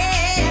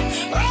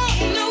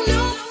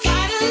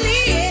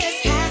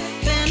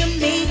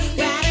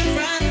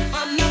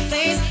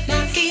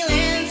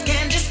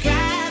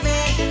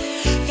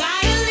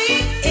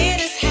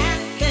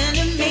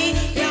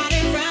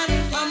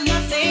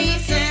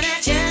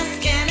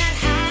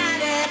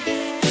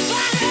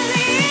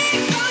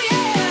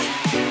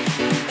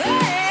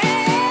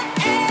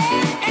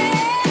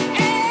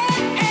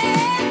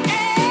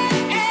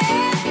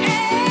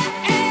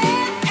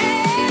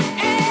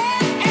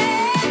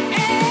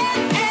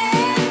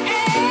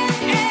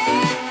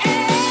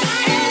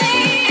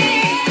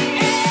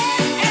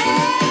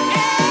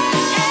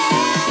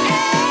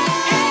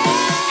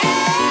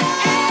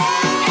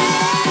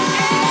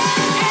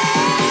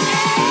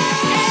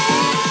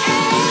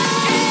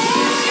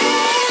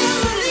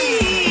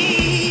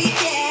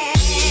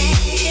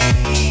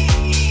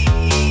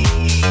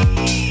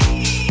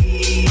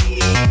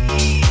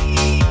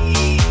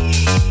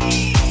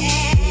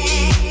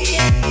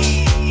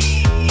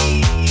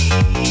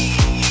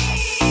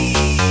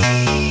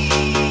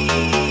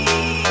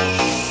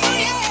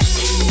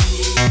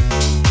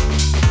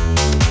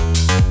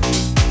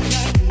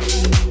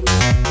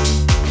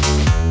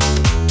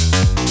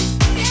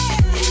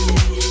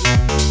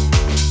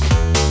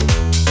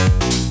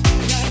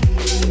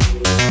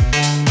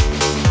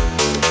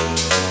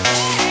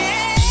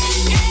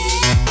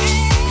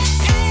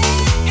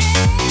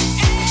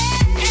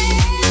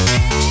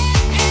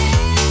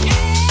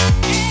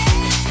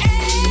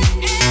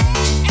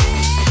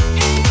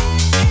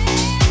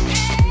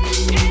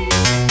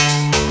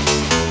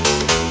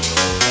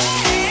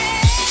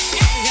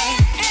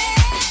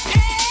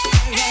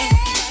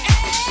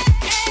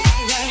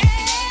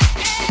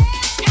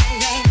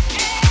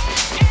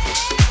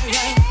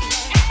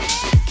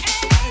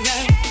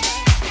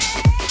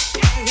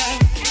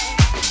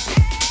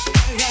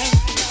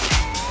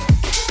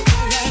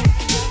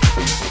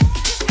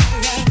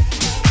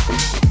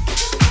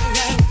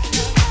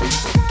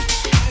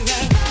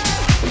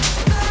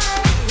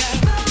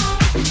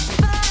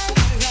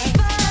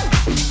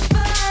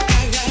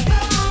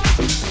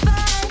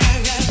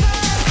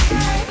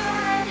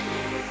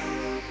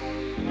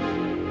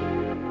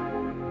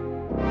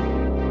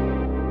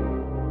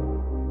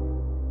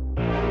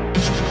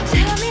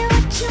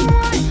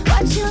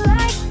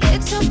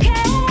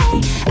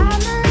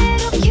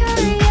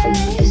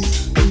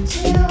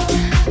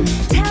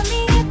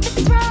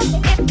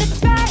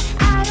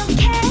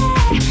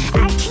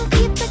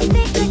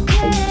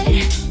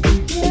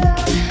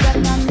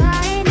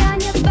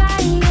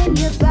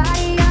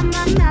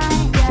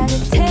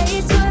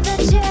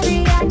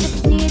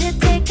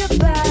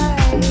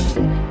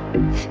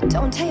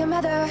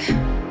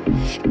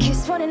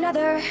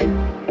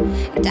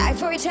 Die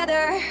for each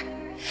other.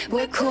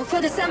 We're cool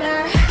for the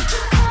summer.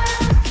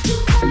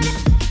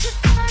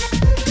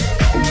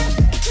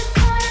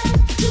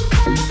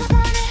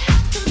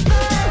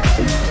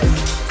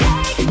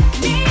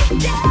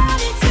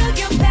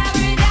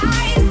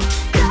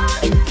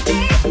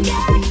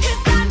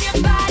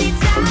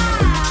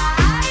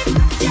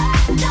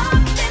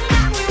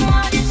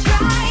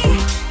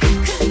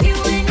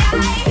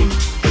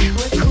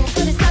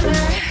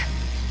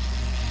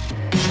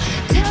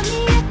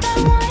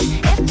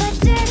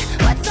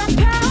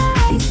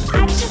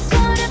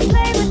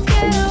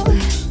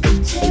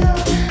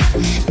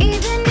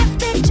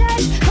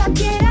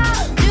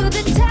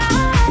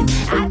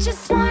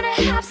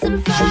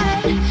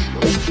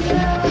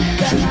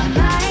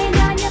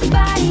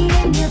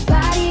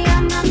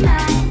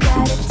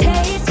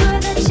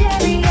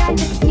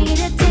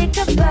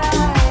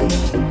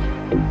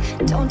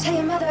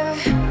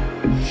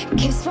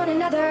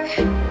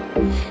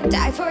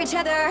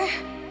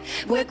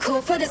 We're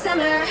cool for the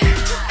summer.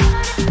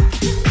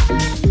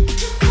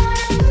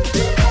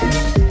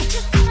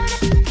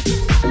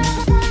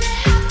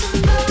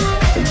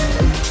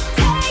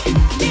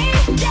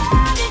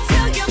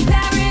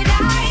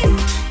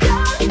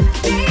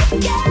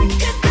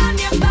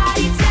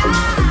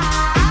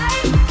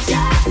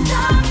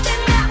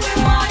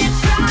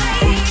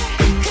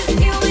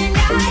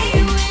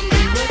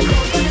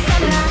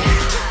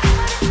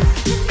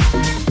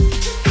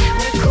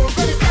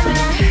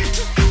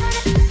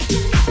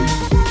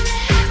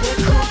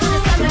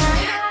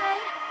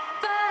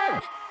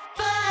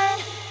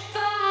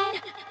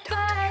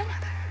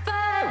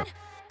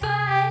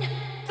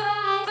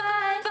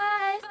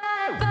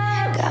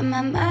 Got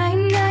my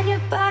mind on your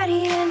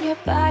body and your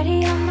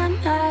body on my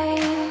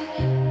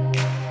mind.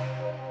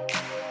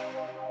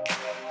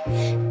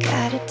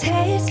 Got a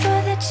taste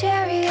for the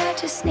cherry, I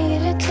just need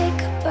to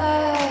take a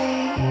bite.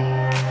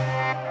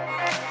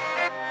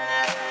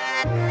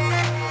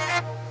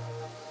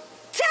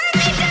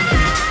 Time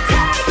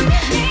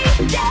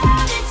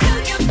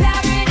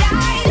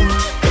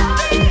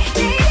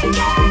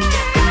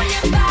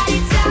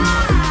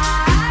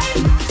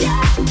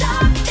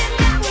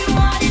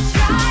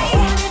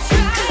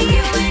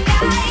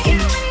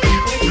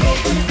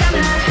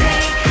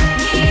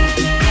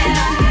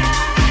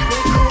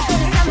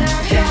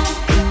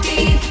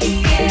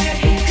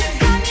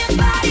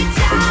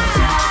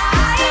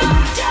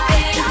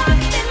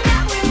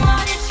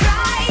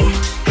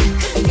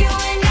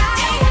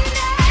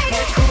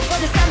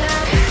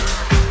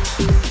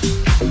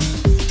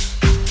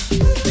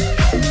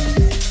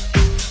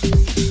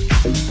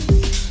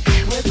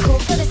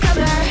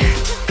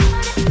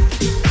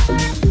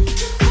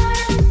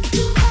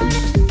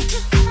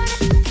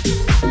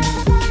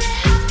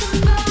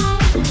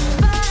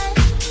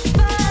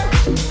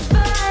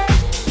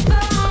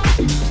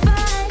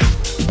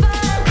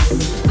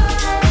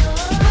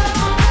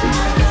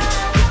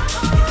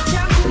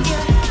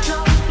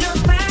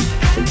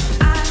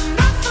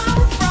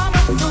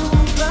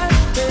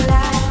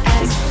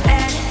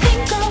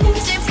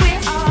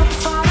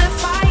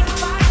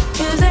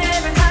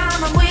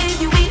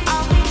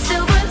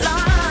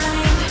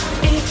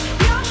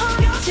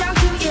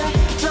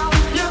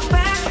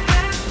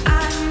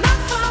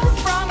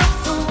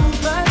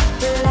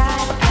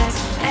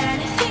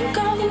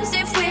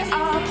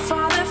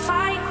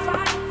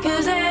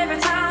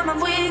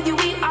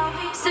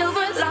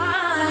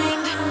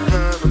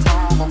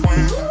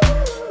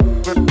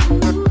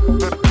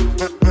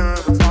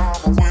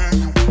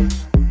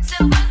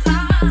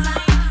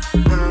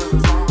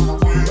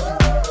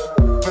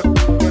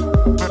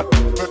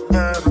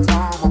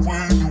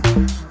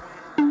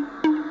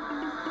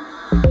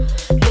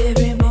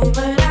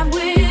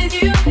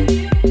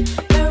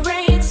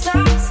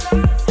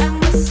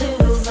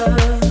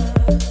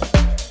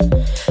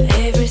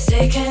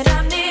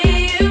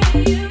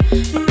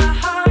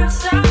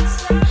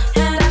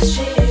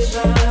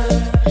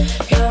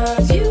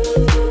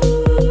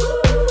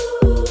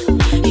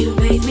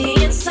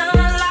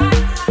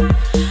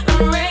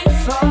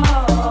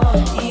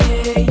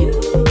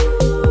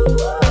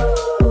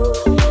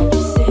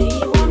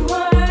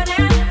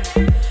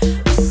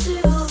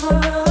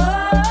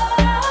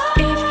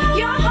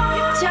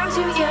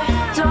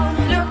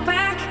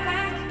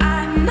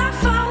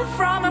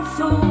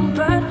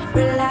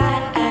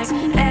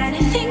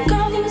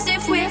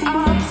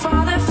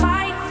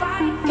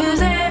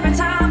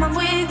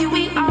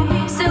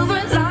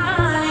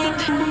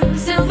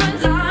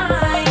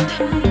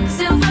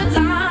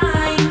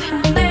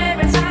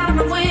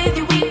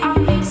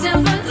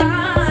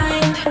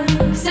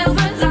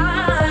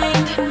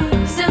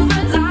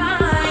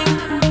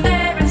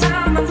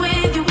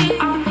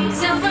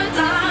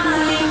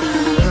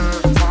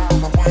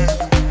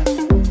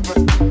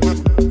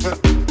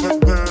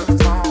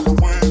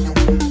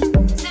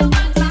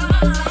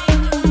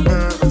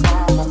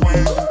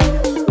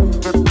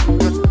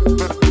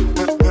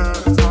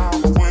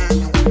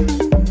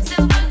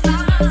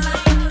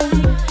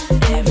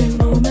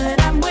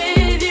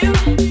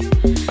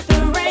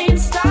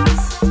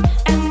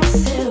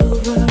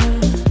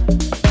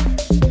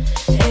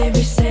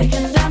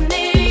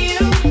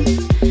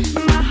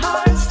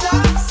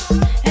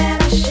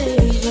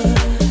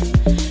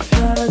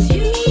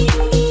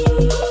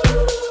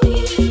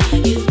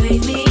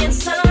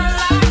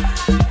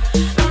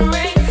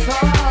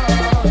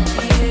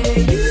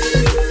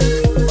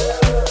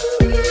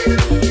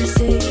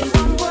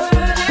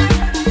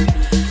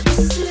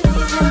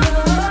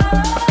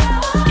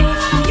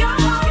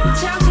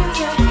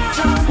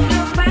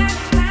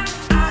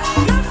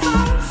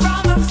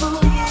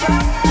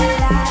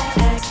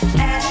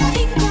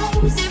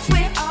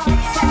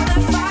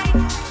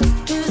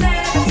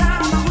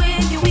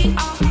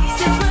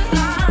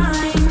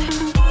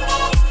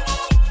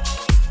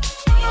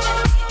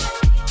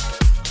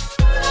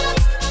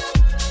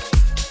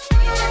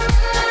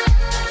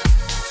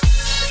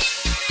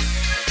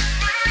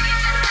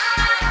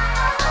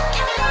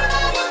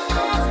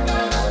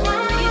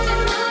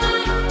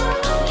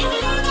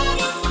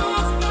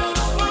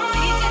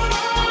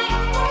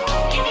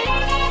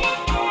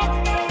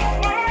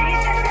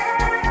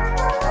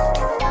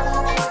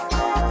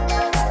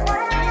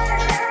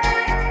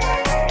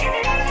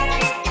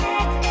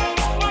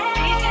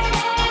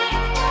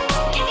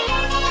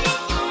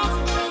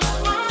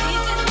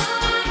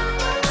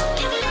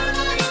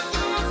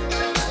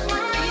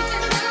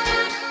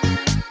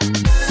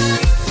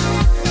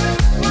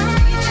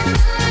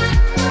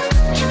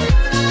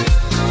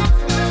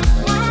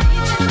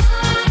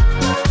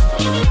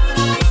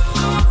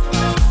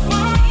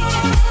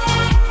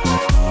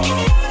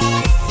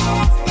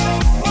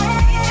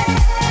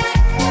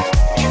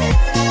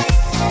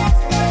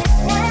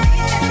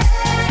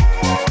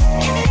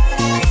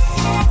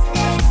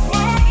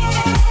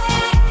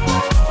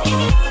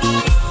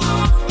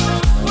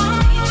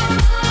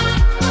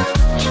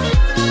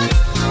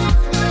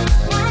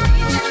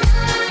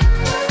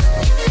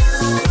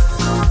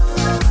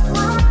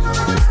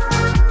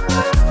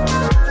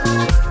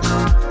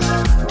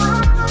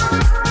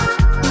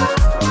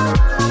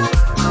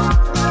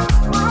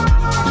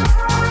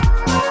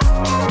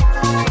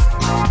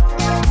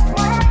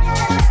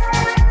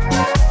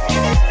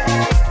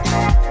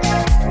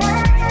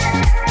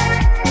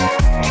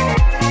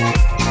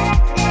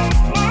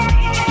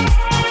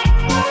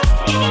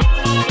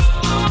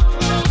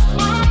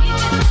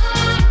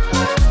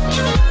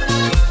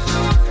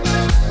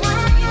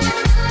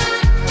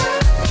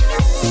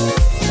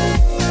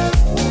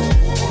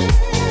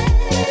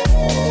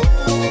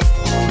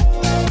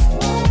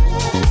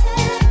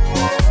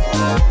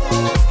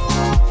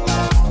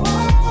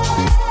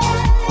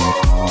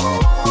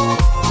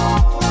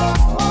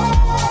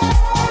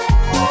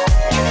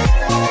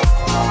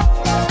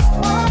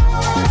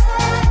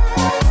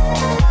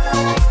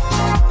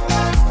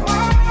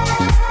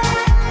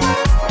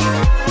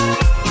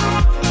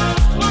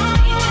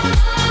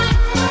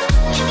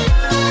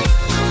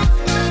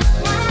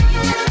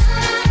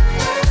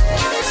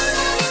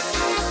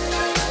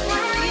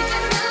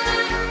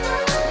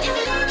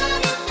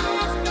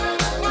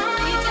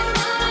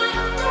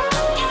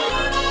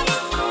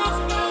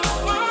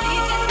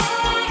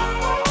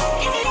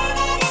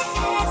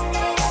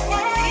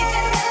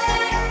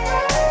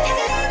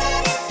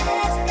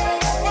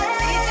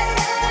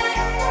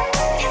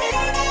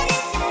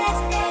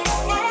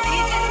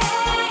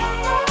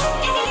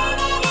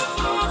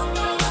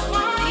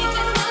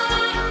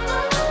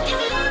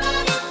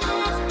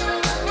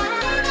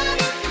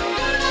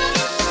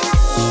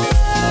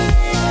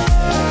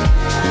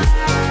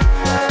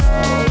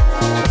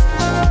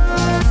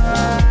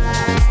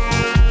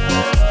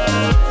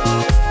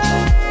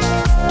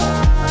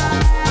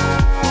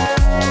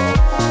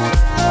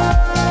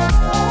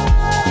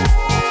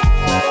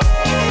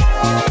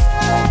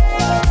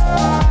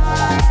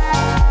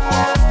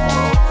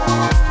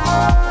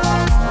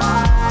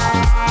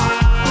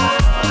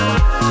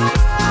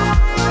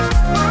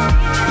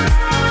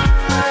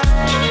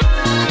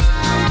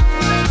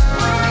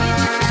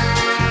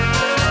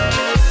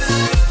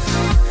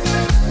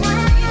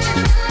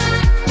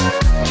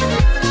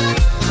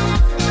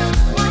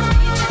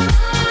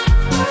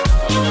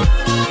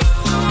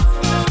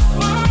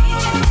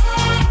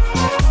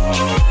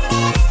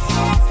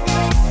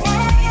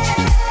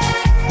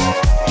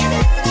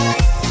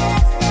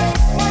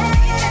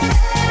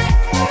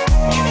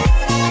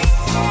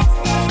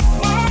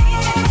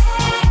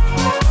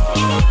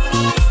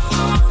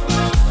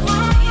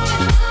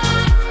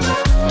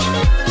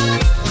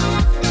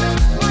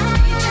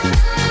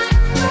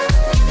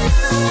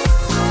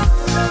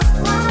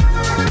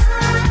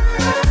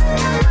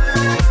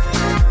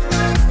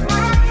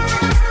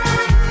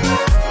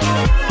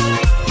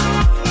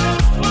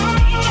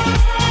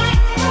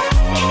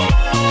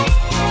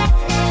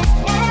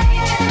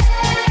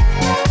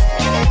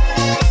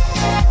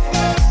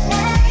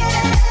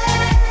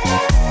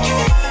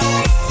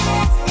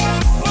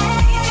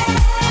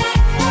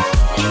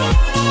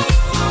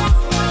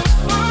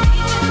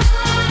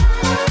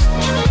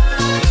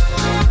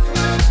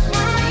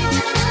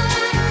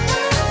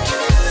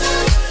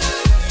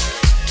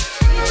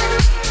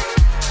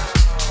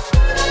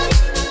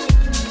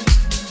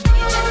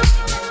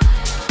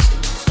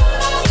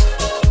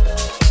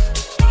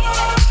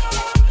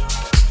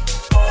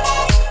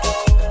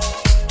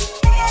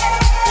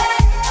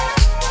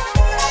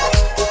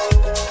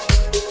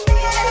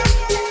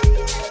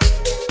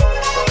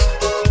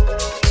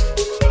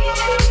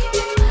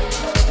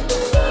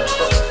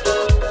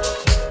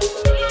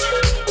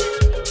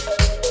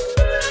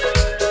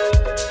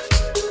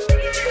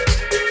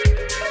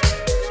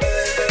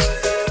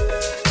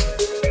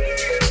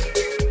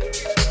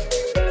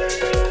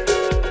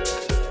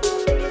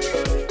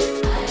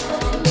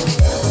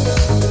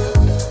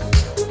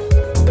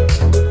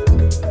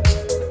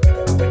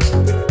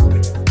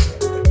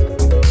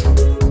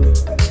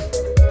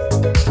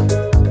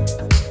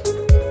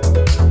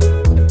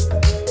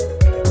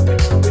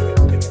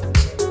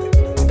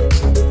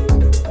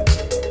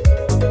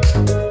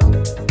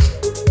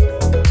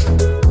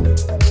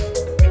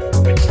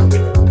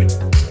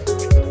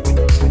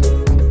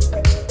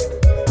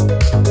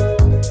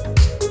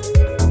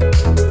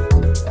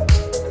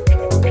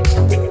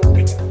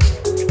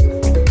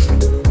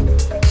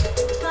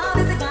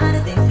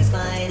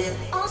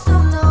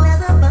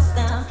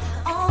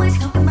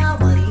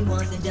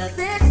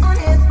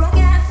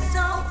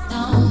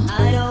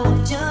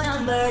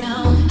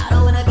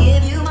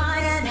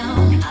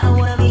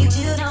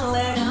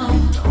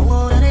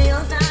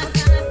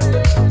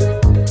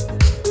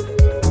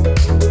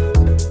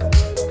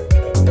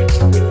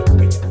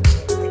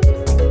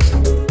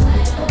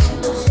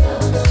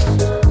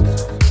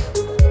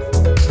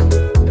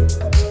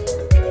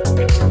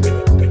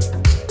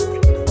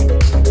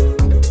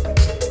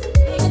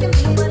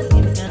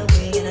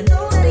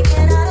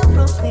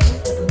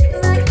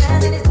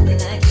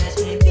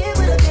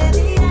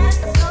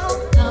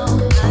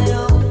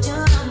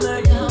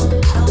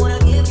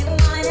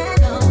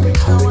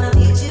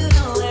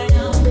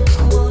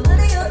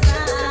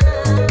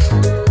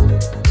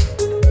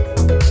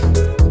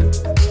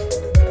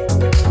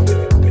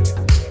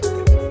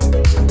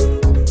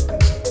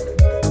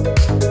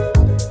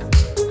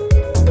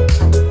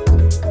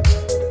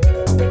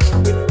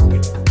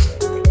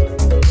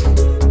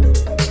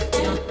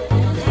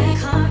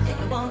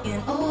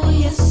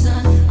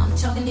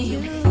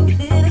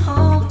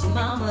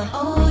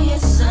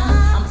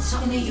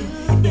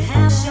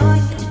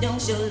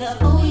your love.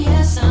 Oh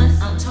yeah, son,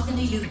 I'm talking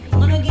to you.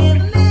 Wanna give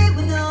me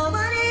with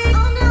nobody?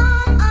 Oh no,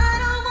 I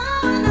don't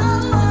wanna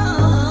know.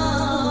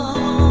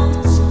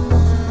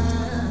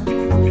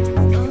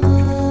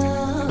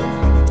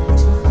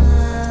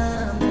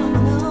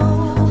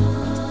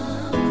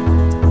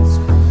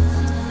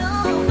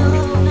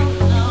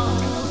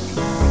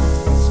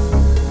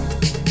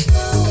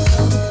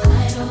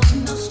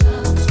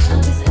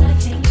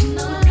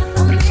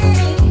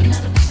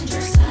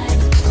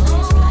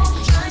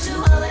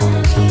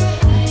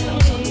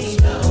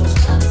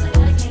 Trying to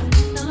hold it.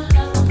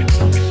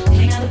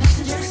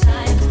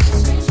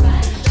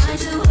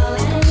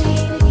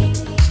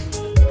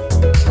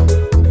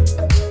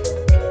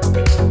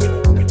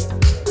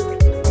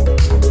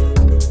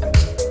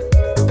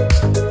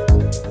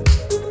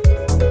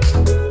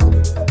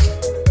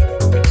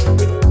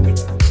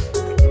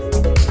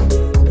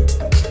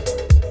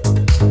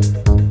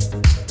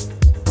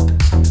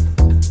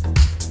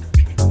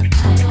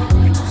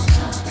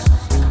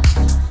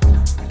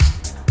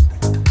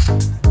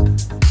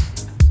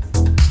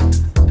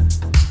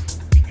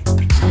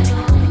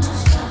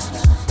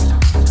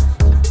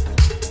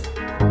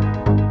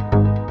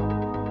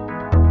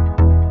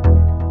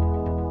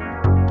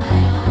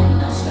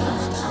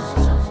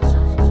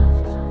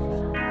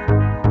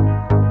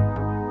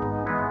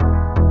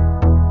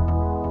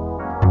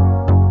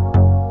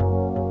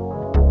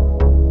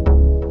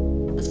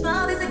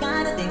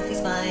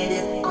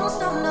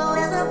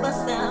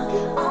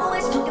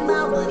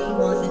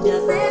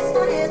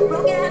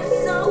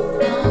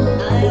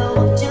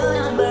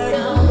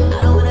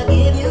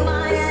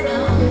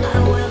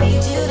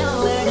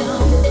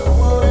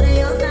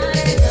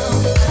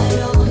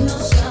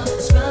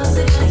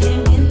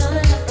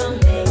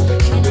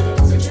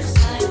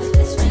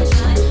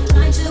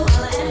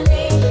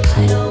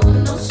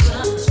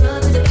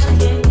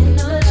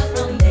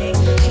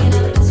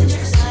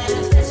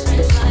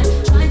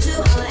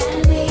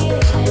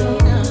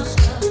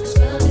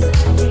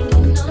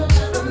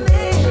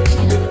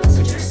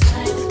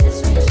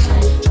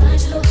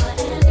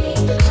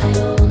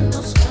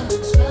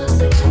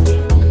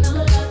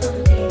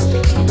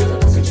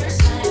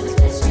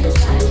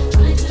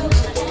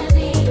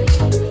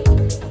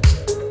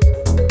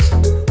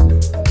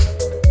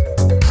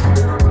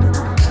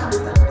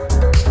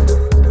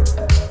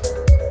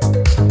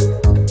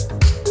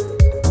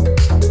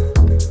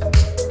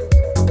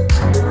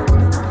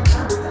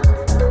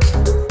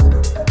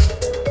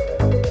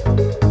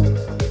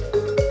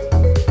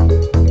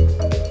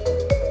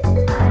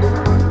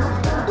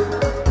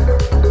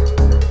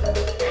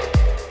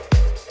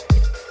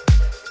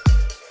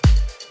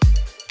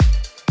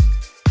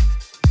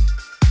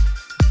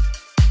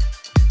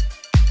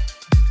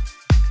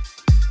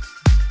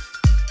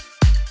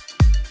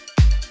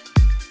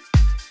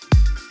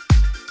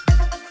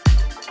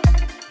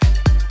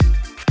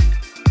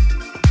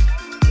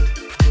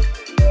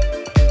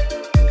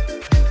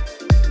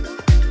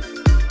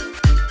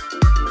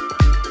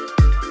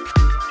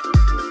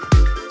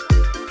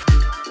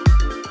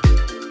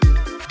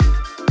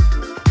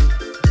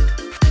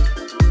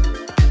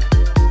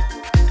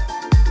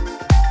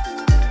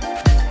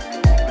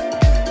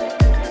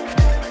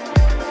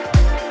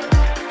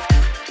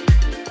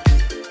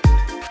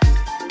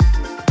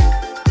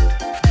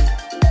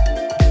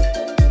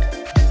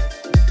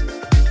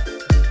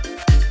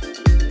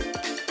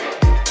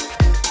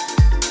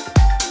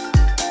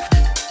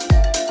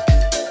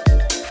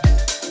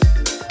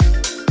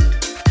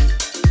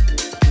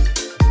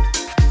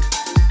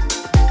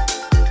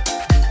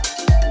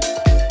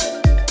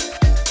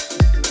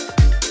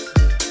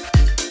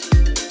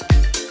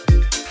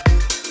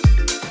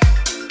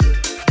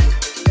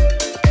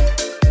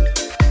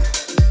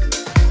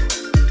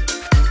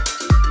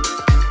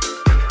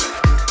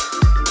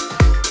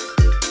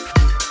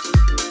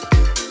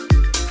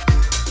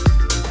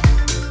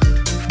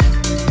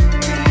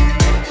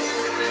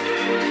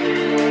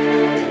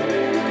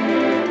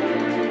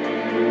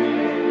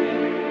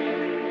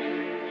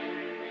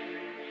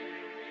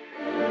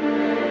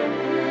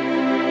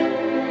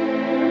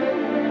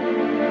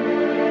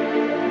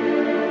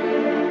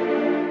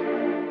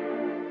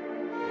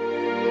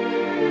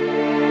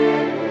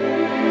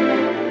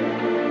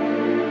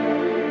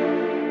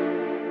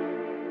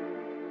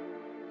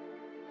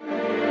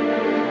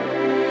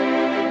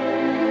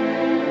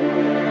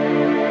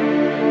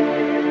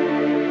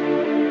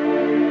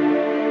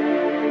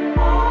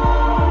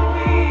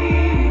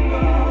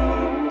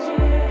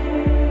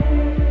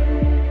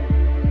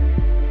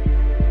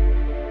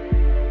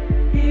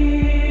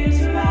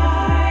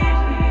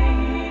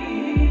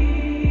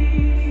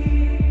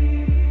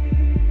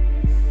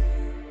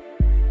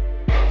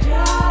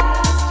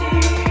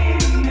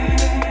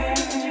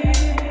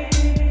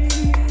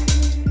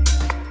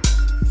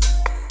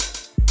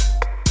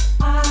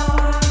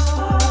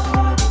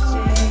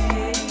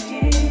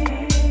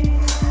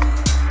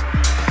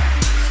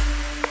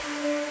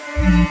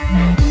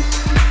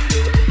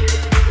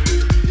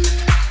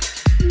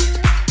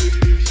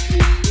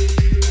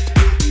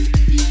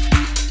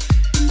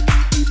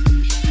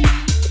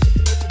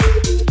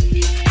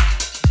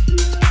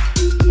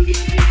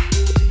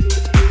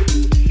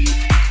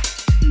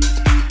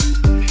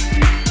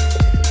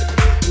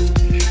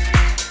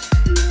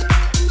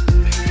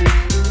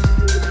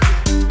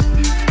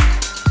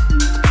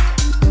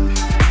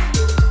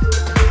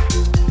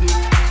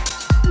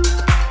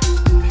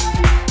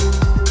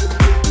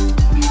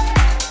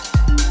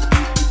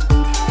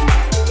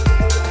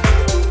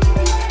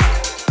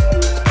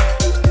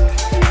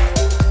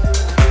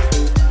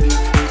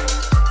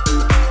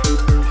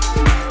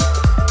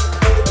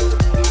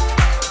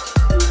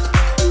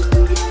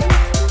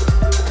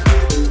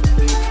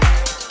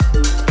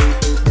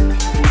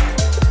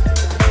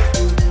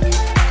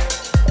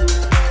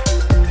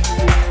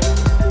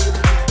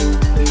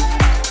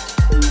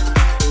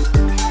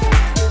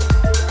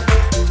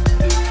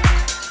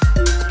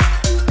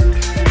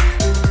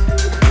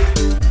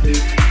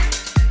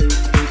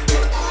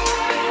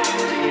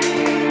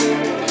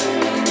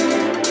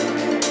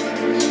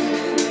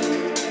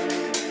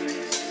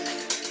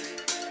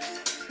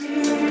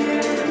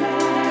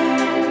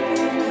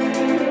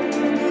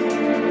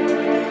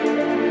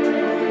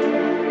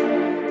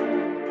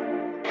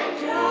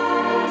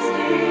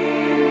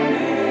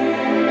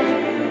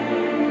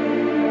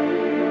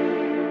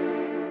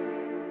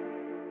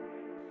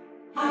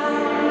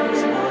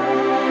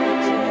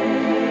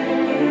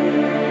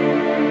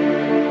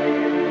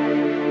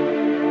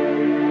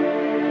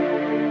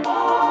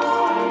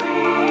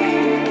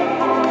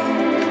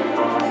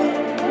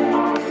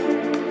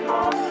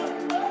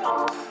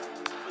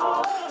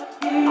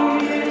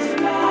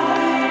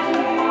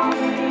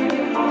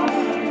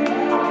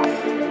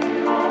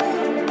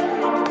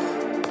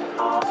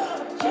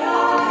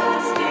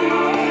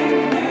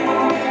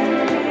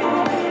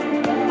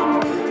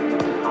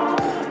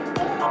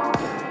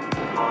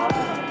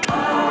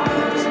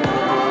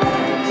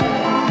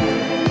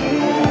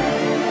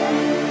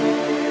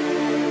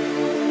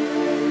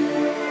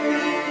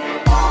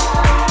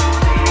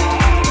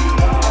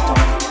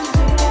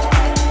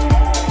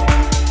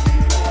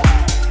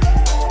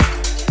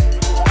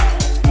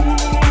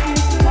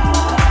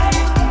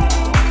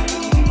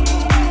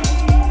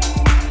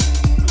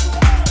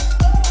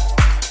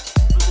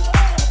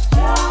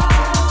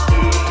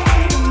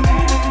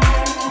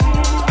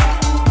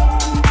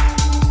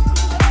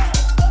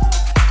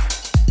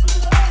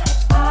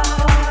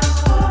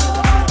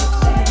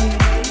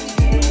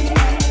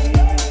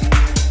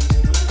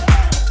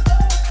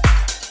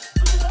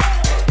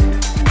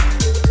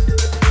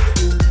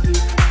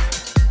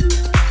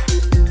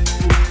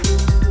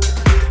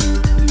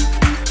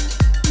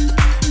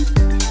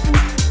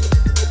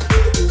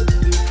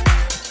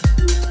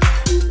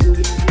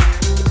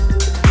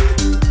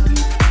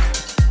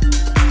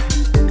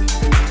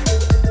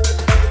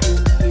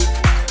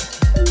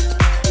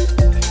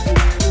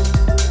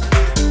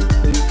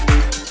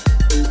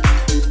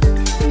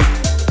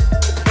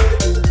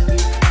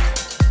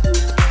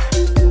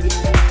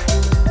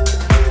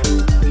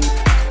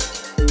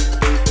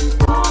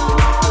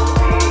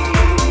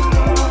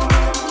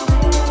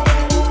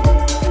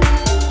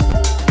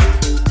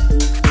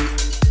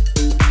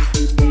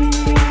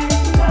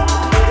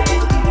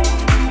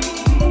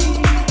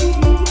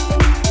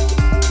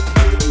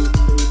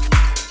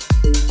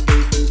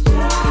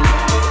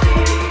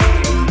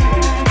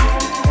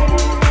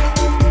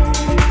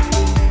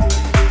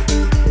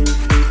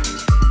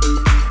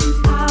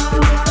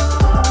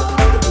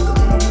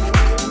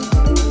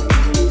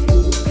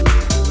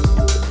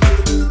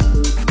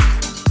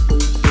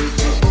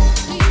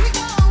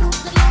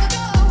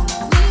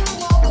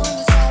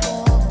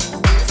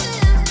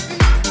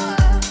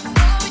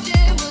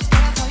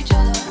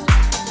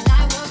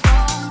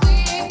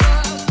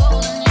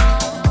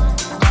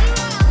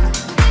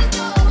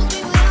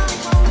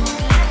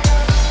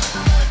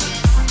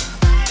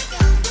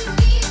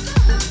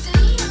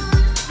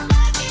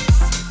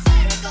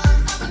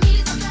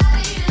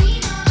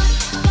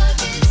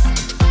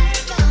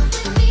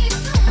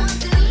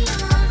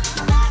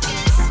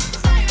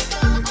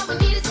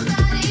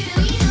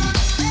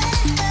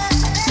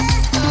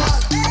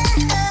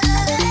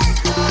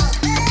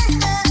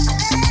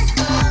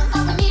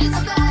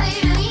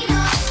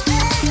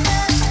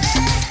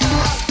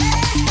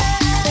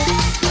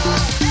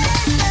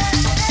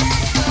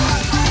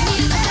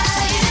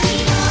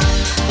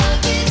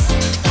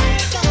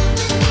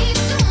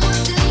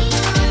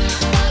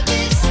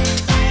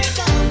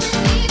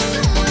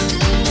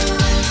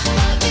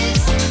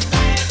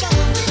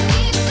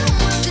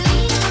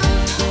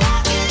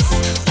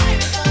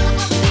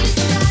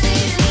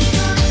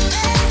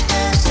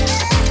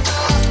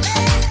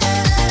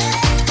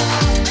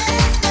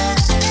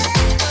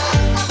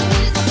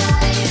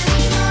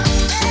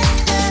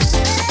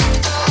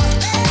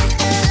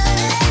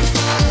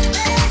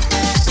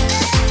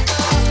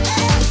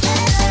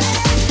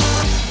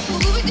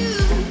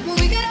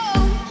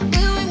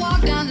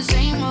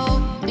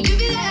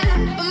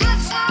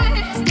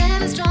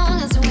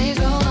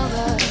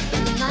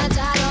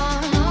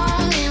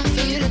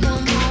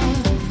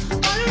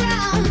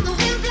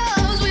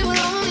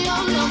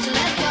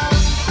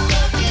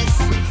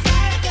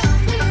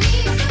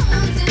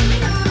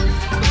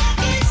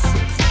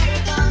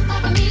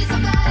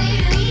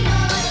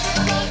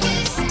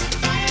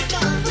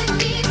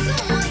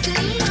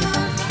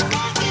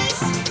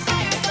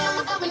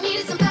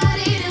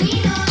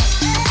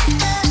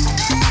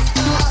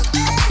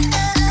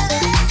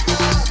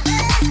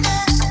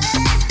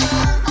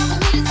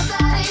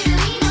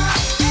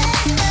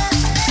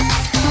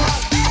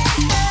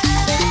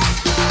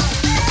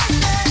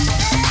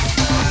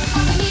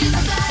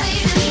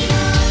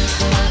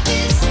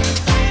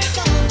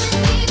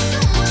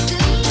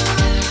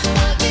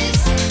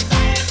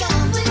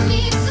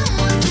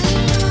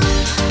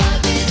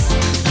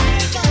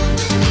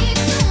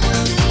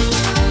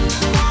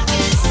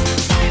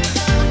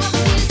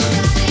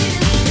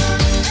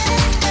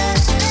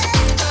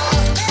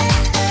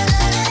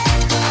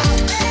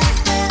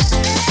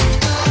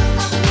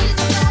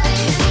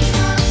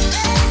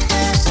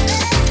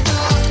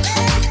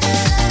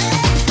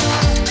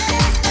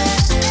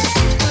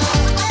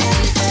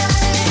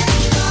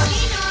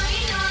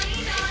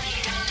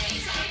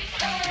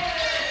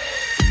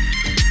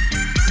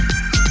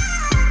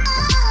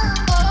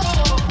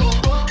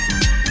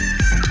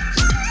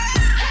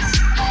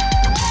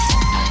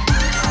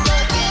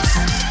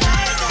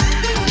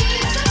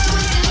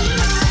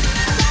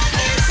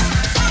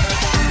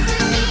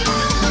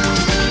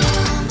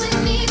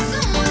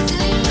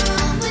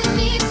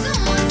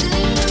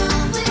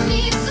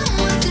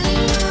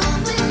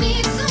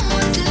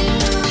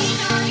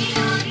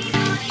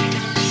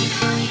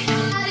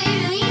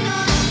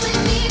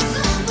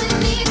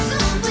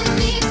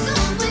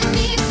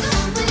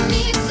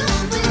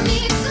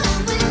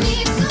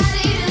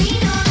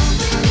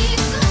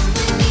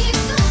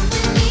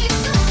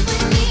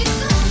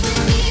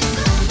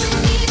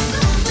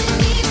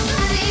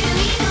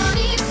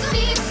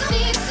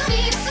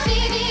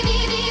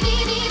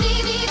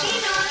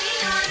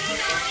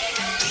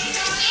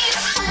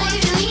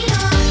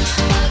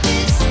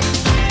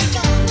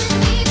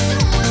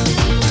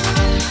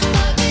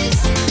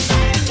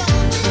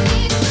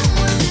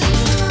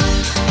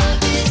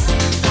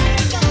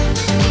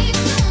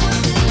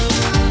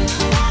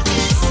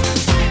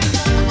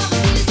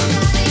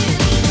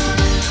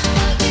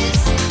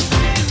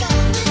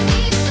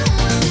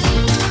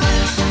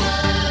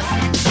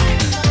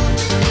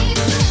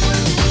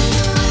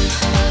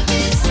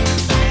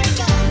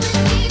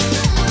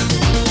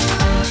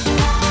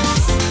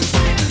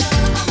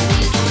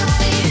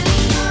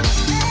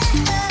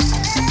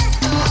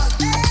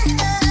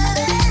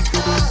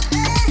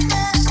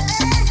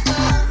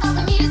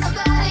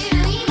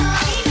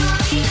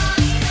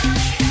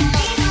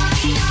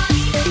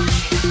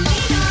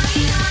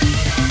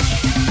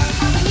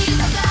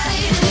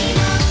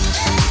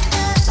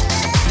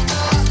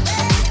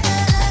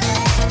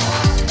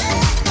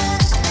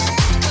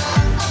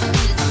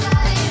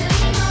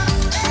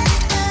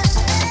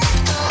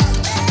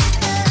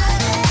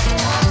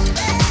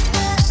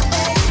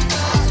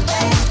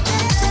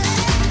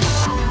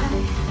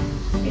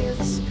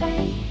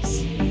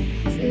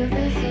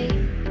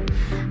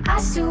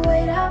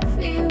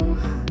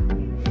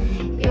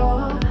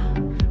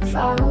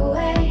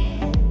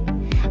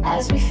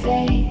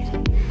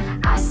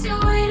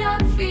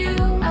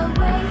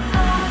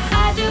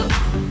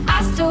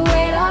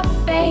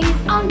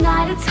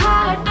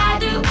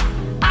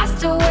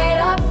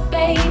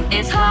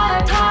 it's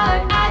hard,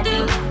 hard. I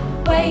do.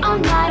 Wait,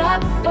 I'm not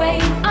up.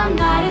 Wait, I'm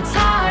not. It's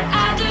hard.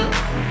 I do.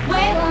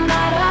 Wait, I'm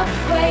not up.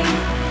 Wait,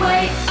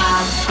 wait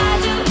up. I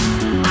do.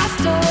 I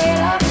still wait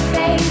up.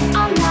 Wait,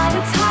 I'm not.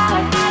 It's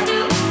hard. I do.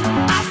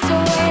 I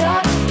still wait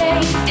up.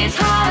 Wait, it's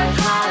hard,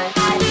 hard.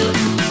 I do.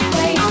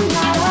 Wait, I'm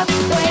not up.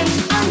 Wait,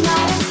 I'm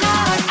not. It's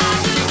hard. I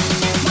do.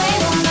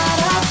 Wait, I'm not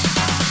up.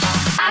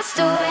 I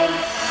still wait.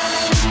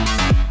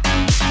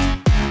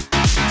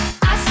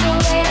 I still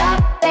wait up.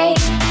 Wait.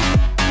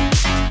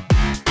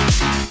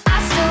 I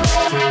still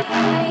wait.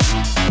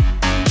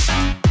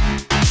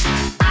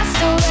 I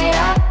still wait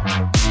up.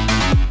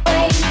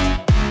 Wait,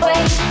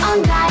 wait, I'm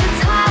not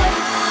tired.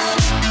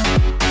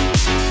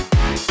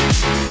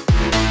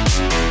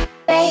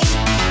 Wait,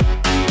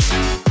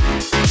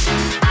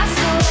 I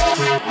still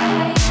wait.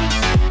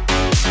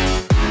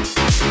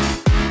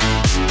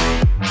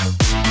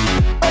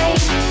 Wait,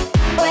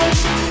 wait,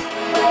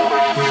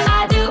 wait,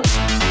 I do.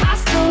 I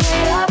still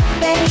wait up,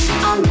 babe.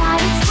 I'm not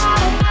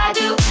tired. I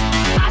do.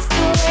 I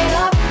still wait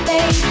up,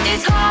 babe.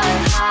 It's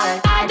hard, hard.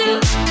 I do.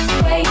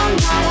 Wait, I'm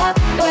not up.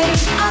 Wait,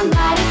 I'm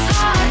not. It's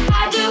hard.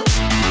 I do.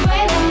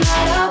 Wait, I'm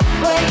not up.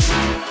 Wait,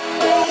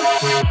 wait,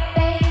 wait,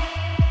 wait,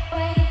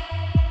 wait,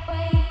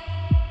 wait,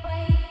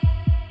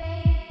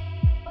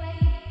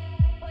 wait,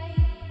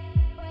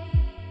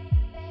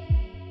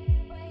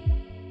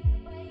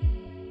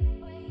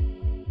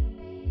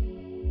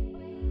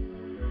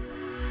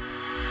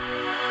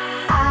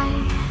 I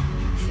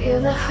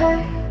feel the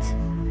hurt,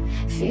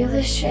 feel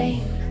the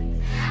shame.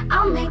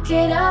 I'll make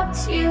it up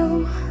to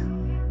you.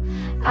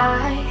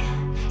 I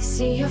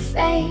see your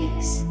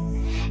face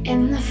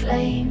in the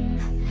flame.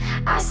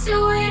 I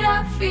still wait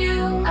up for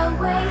you. I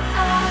wait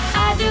up.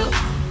 I do.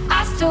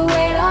 I still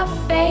wait up,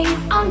 babe.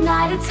 I'm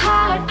not. It's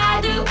hard.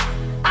 I do.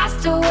 I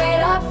still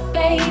wait up,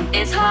 babe.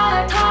 It's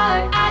hard,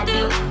 hard. I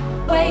do.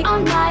 Wait,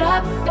 I'm not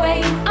up.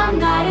 Wait, I'm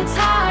not. It's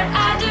hard.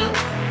 I do.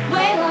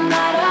 Wait, I'm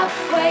not up.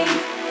 Wait,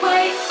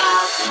 wait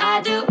up.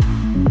 I do.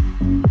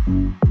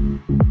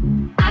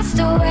 I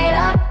still wait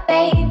up,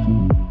 babe.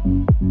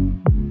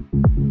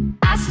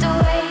 I still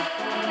wait.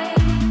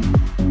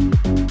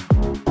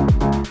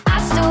 I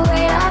still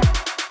wait up.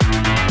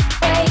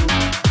 Wait,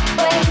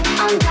 wait,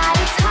 I'm not.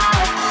 It's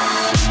hard.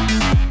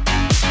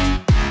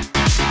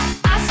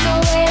 I still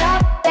wait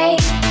up,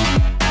 babe.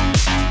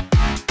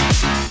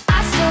 I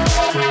still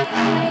wait.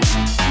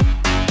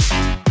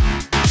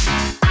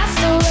 I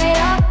still wait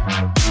up.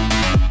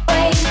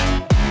 Wait,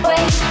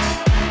 wait,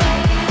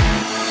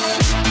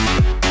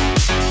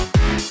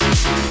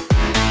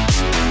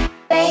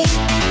 babe.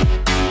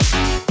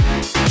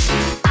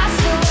 I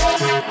still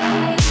wait.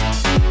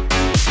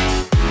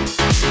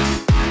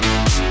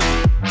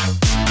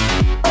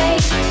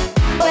 Wait,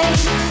 wait,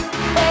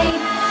 wait.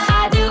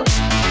 I do.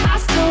 I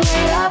still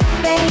wait up,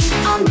 babe.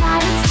 I'm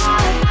not. It's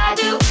hard. I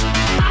do.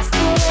 I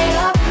still wait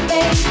up,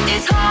 babe.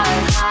 It's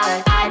hard, hard.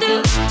 I do.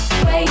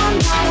 Wait, I'm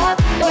not up.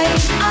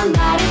 Wait, I'm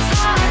not. It's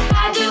hard.